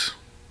rednecks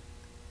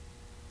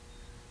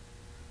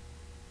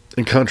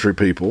and country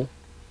people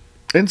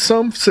and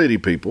some city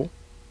people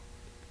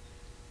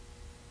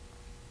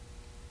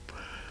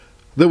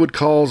that would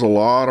cause a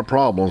lot of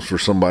problems for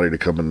somebody to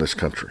come in this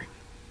country.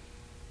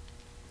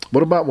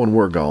 What about when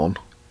we're gone?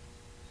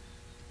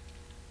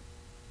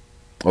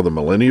 Are the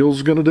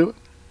millennials going to do it?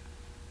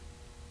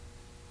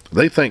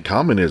 They think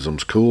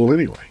communism's cool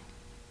anyway.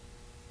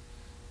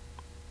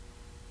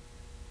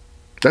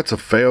 That's a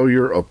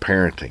failure of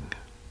parenting.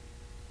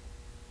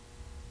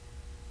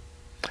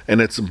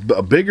 And it's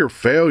a bigger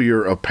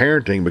failure of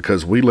parenting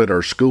because we let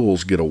our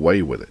schools get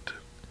away with it.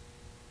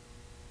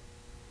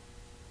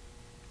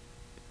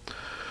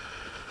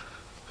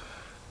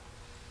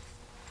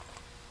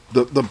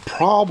 The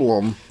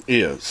problem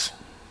is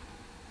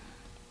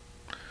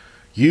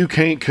you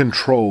can't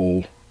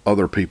control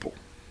other people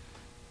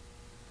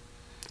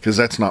because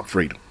that's not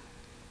freedom.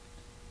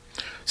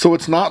 So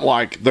it's not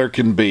like there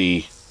can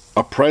be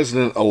a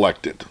president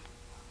elected.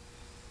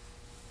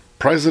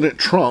 President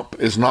Trump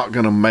is not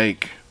going to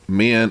make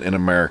men in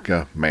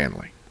America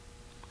manly.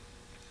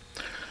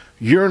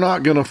 You're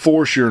not going to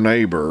force your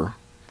neighbor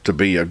to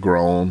be a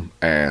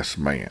grown-ass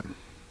man.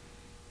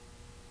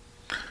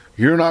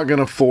 You're not going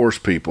to force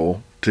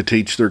people to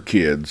teach their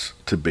kids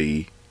to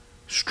be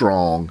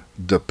strong,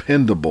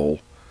 dependable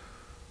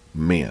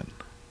men.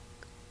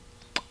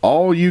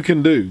 All you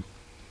can do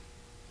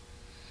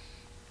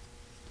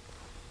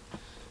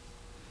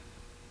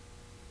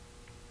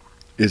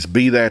is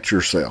be that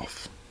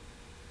yourself.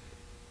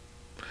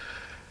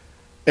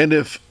 And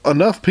if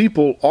enough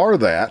people are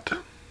that,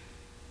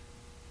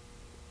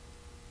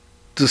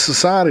 the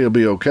society will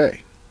be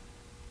okay.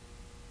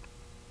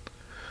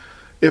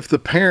 If the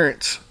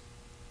parents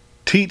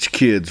teach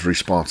kids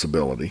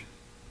responsibility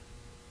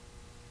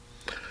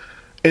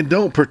and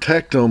don't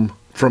protect them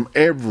from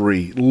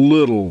every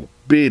little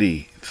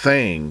bitty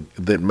thing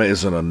that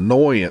is an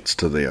annoyance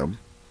to them,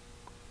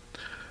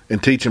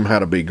 and teach them how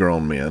to be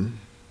grown men,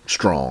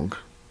 strong,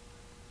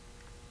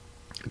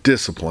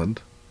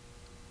 disciplined,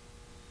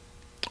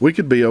 we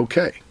could be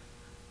okay.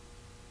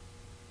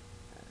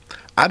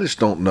 I just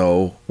don't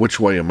know which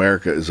way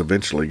America is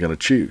eventually going to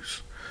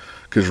choose.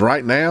 Because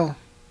right now,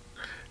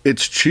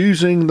 it's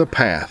choosing the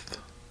path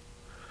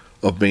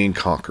of being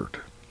conquered.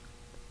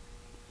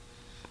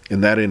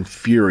 And that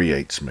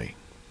infuriates me.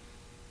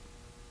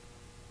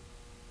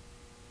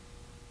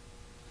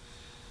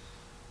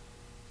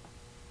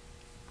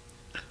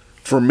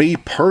 For me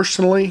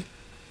personally,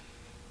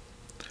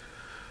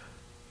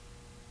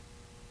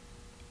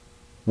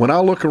 when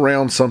I look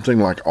around something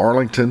like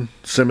Arlington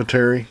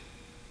Cemetery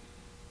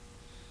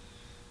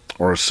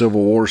or a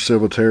Civil War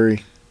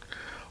cemetery,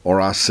 or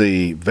I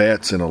see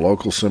vets in a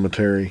local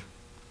cemetery,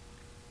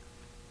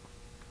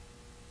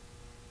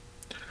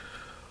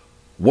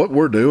 what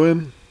we're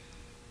doing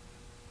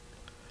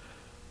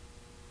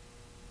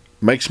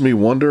makes me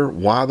wonder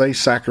why they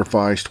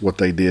sacrificed what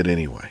they did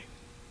anyway.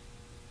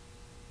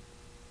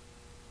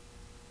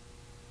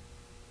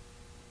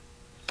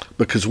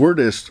 Because we're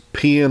just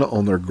peeing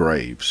on their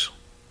graves.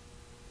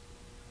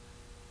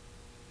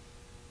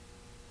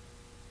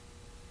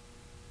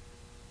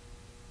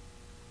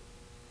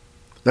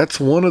 That's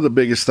one of the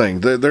biggest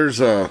things.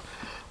 There's a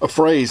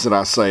phrase that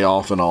I say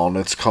off and on.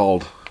 It's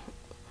called,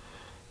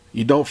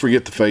 you don't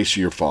forget the face of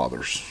your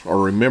fathers,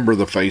 or remember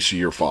the face of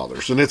your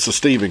fathers. And it's a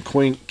Stephen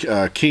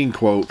King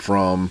quote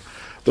from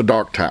The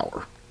Dark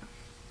Tower.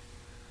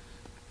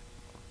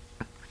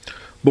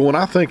 But when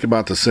I think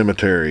about the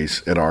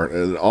cemeteries at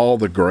all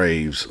the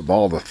graves of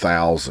all the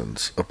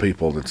thousands of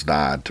people that's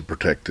died to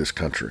protect this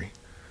country,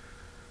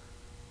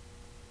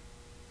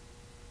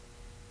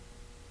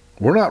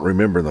 we're not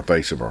remembering the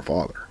face of our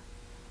father.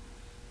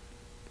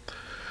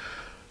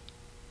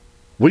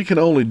 We can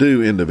only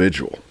do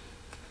individual.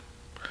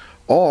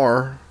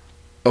 Or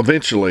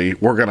eventually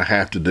we're going to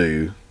have to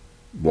do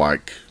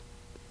like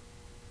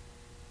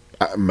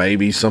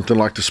maybe something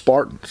like the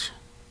Spartans,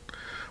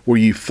 where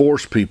you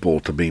force people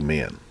to be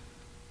men.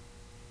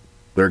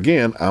 There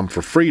again, I'm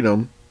for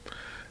freedom,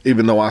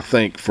 even though I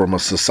think from a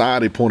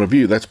society point of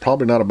view, that's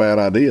probably not a bad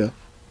idea.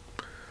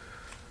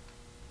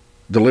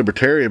 The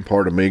libertarian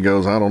part of me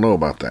goes, I don't know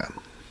about that.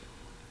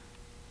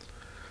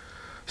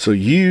 So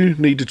you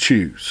need to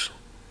choose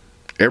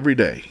every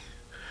day.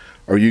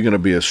 Are you going to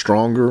be a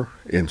stronger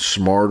and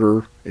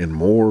smarter and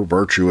more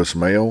virtuous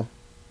male?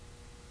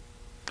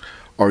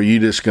 Or are you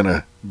just going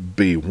to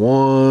be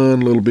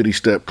one little bitty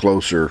step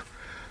closer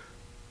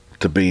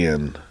to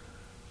being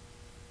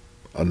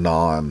a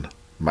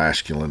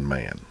non-masculine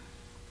man?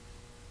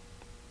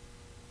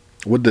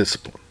 With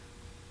discipline.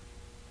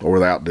 Or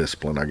without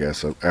discipline, I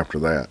guess, after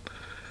that.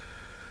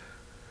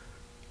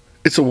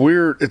 It's a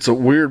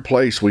weird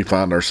place we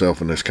find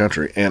ourselves in this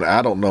country, and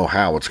I don't know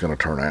how it's going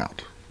to turn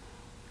out.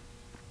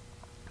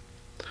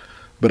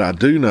 But I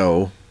do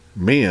know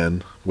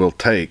men will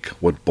take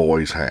what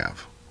boys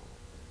have.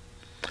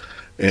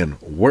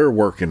 And we're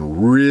working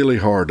really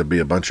hard to be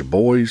a bunch of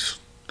boys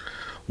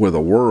with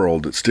a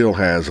world that still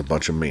has a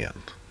bunch of men.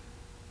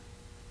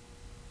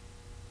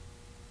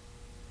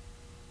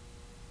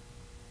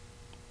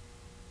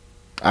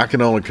 I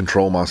can only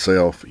control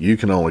myself. You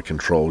can only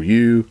control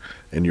you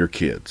and your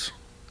kids.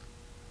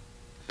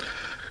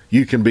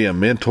 You can be a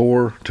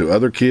mentor to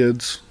other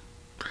kids.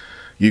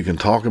 You can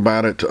talk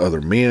about it to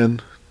other men.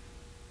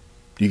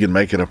 You can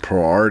make it a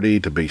priority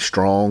to be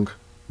strong,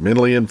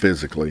 mentally and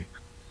physically.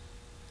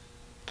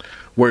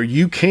 Where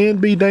you can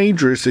be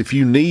dangerous if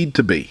you need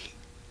to be.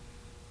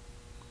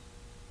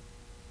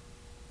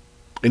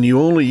 And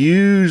you only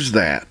use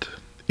that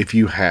if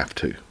you have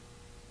to.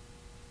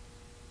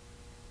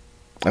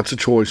 That's a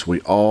choice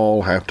we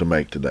all have to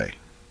make today.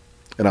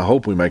 And I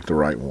hope we make the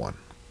right one.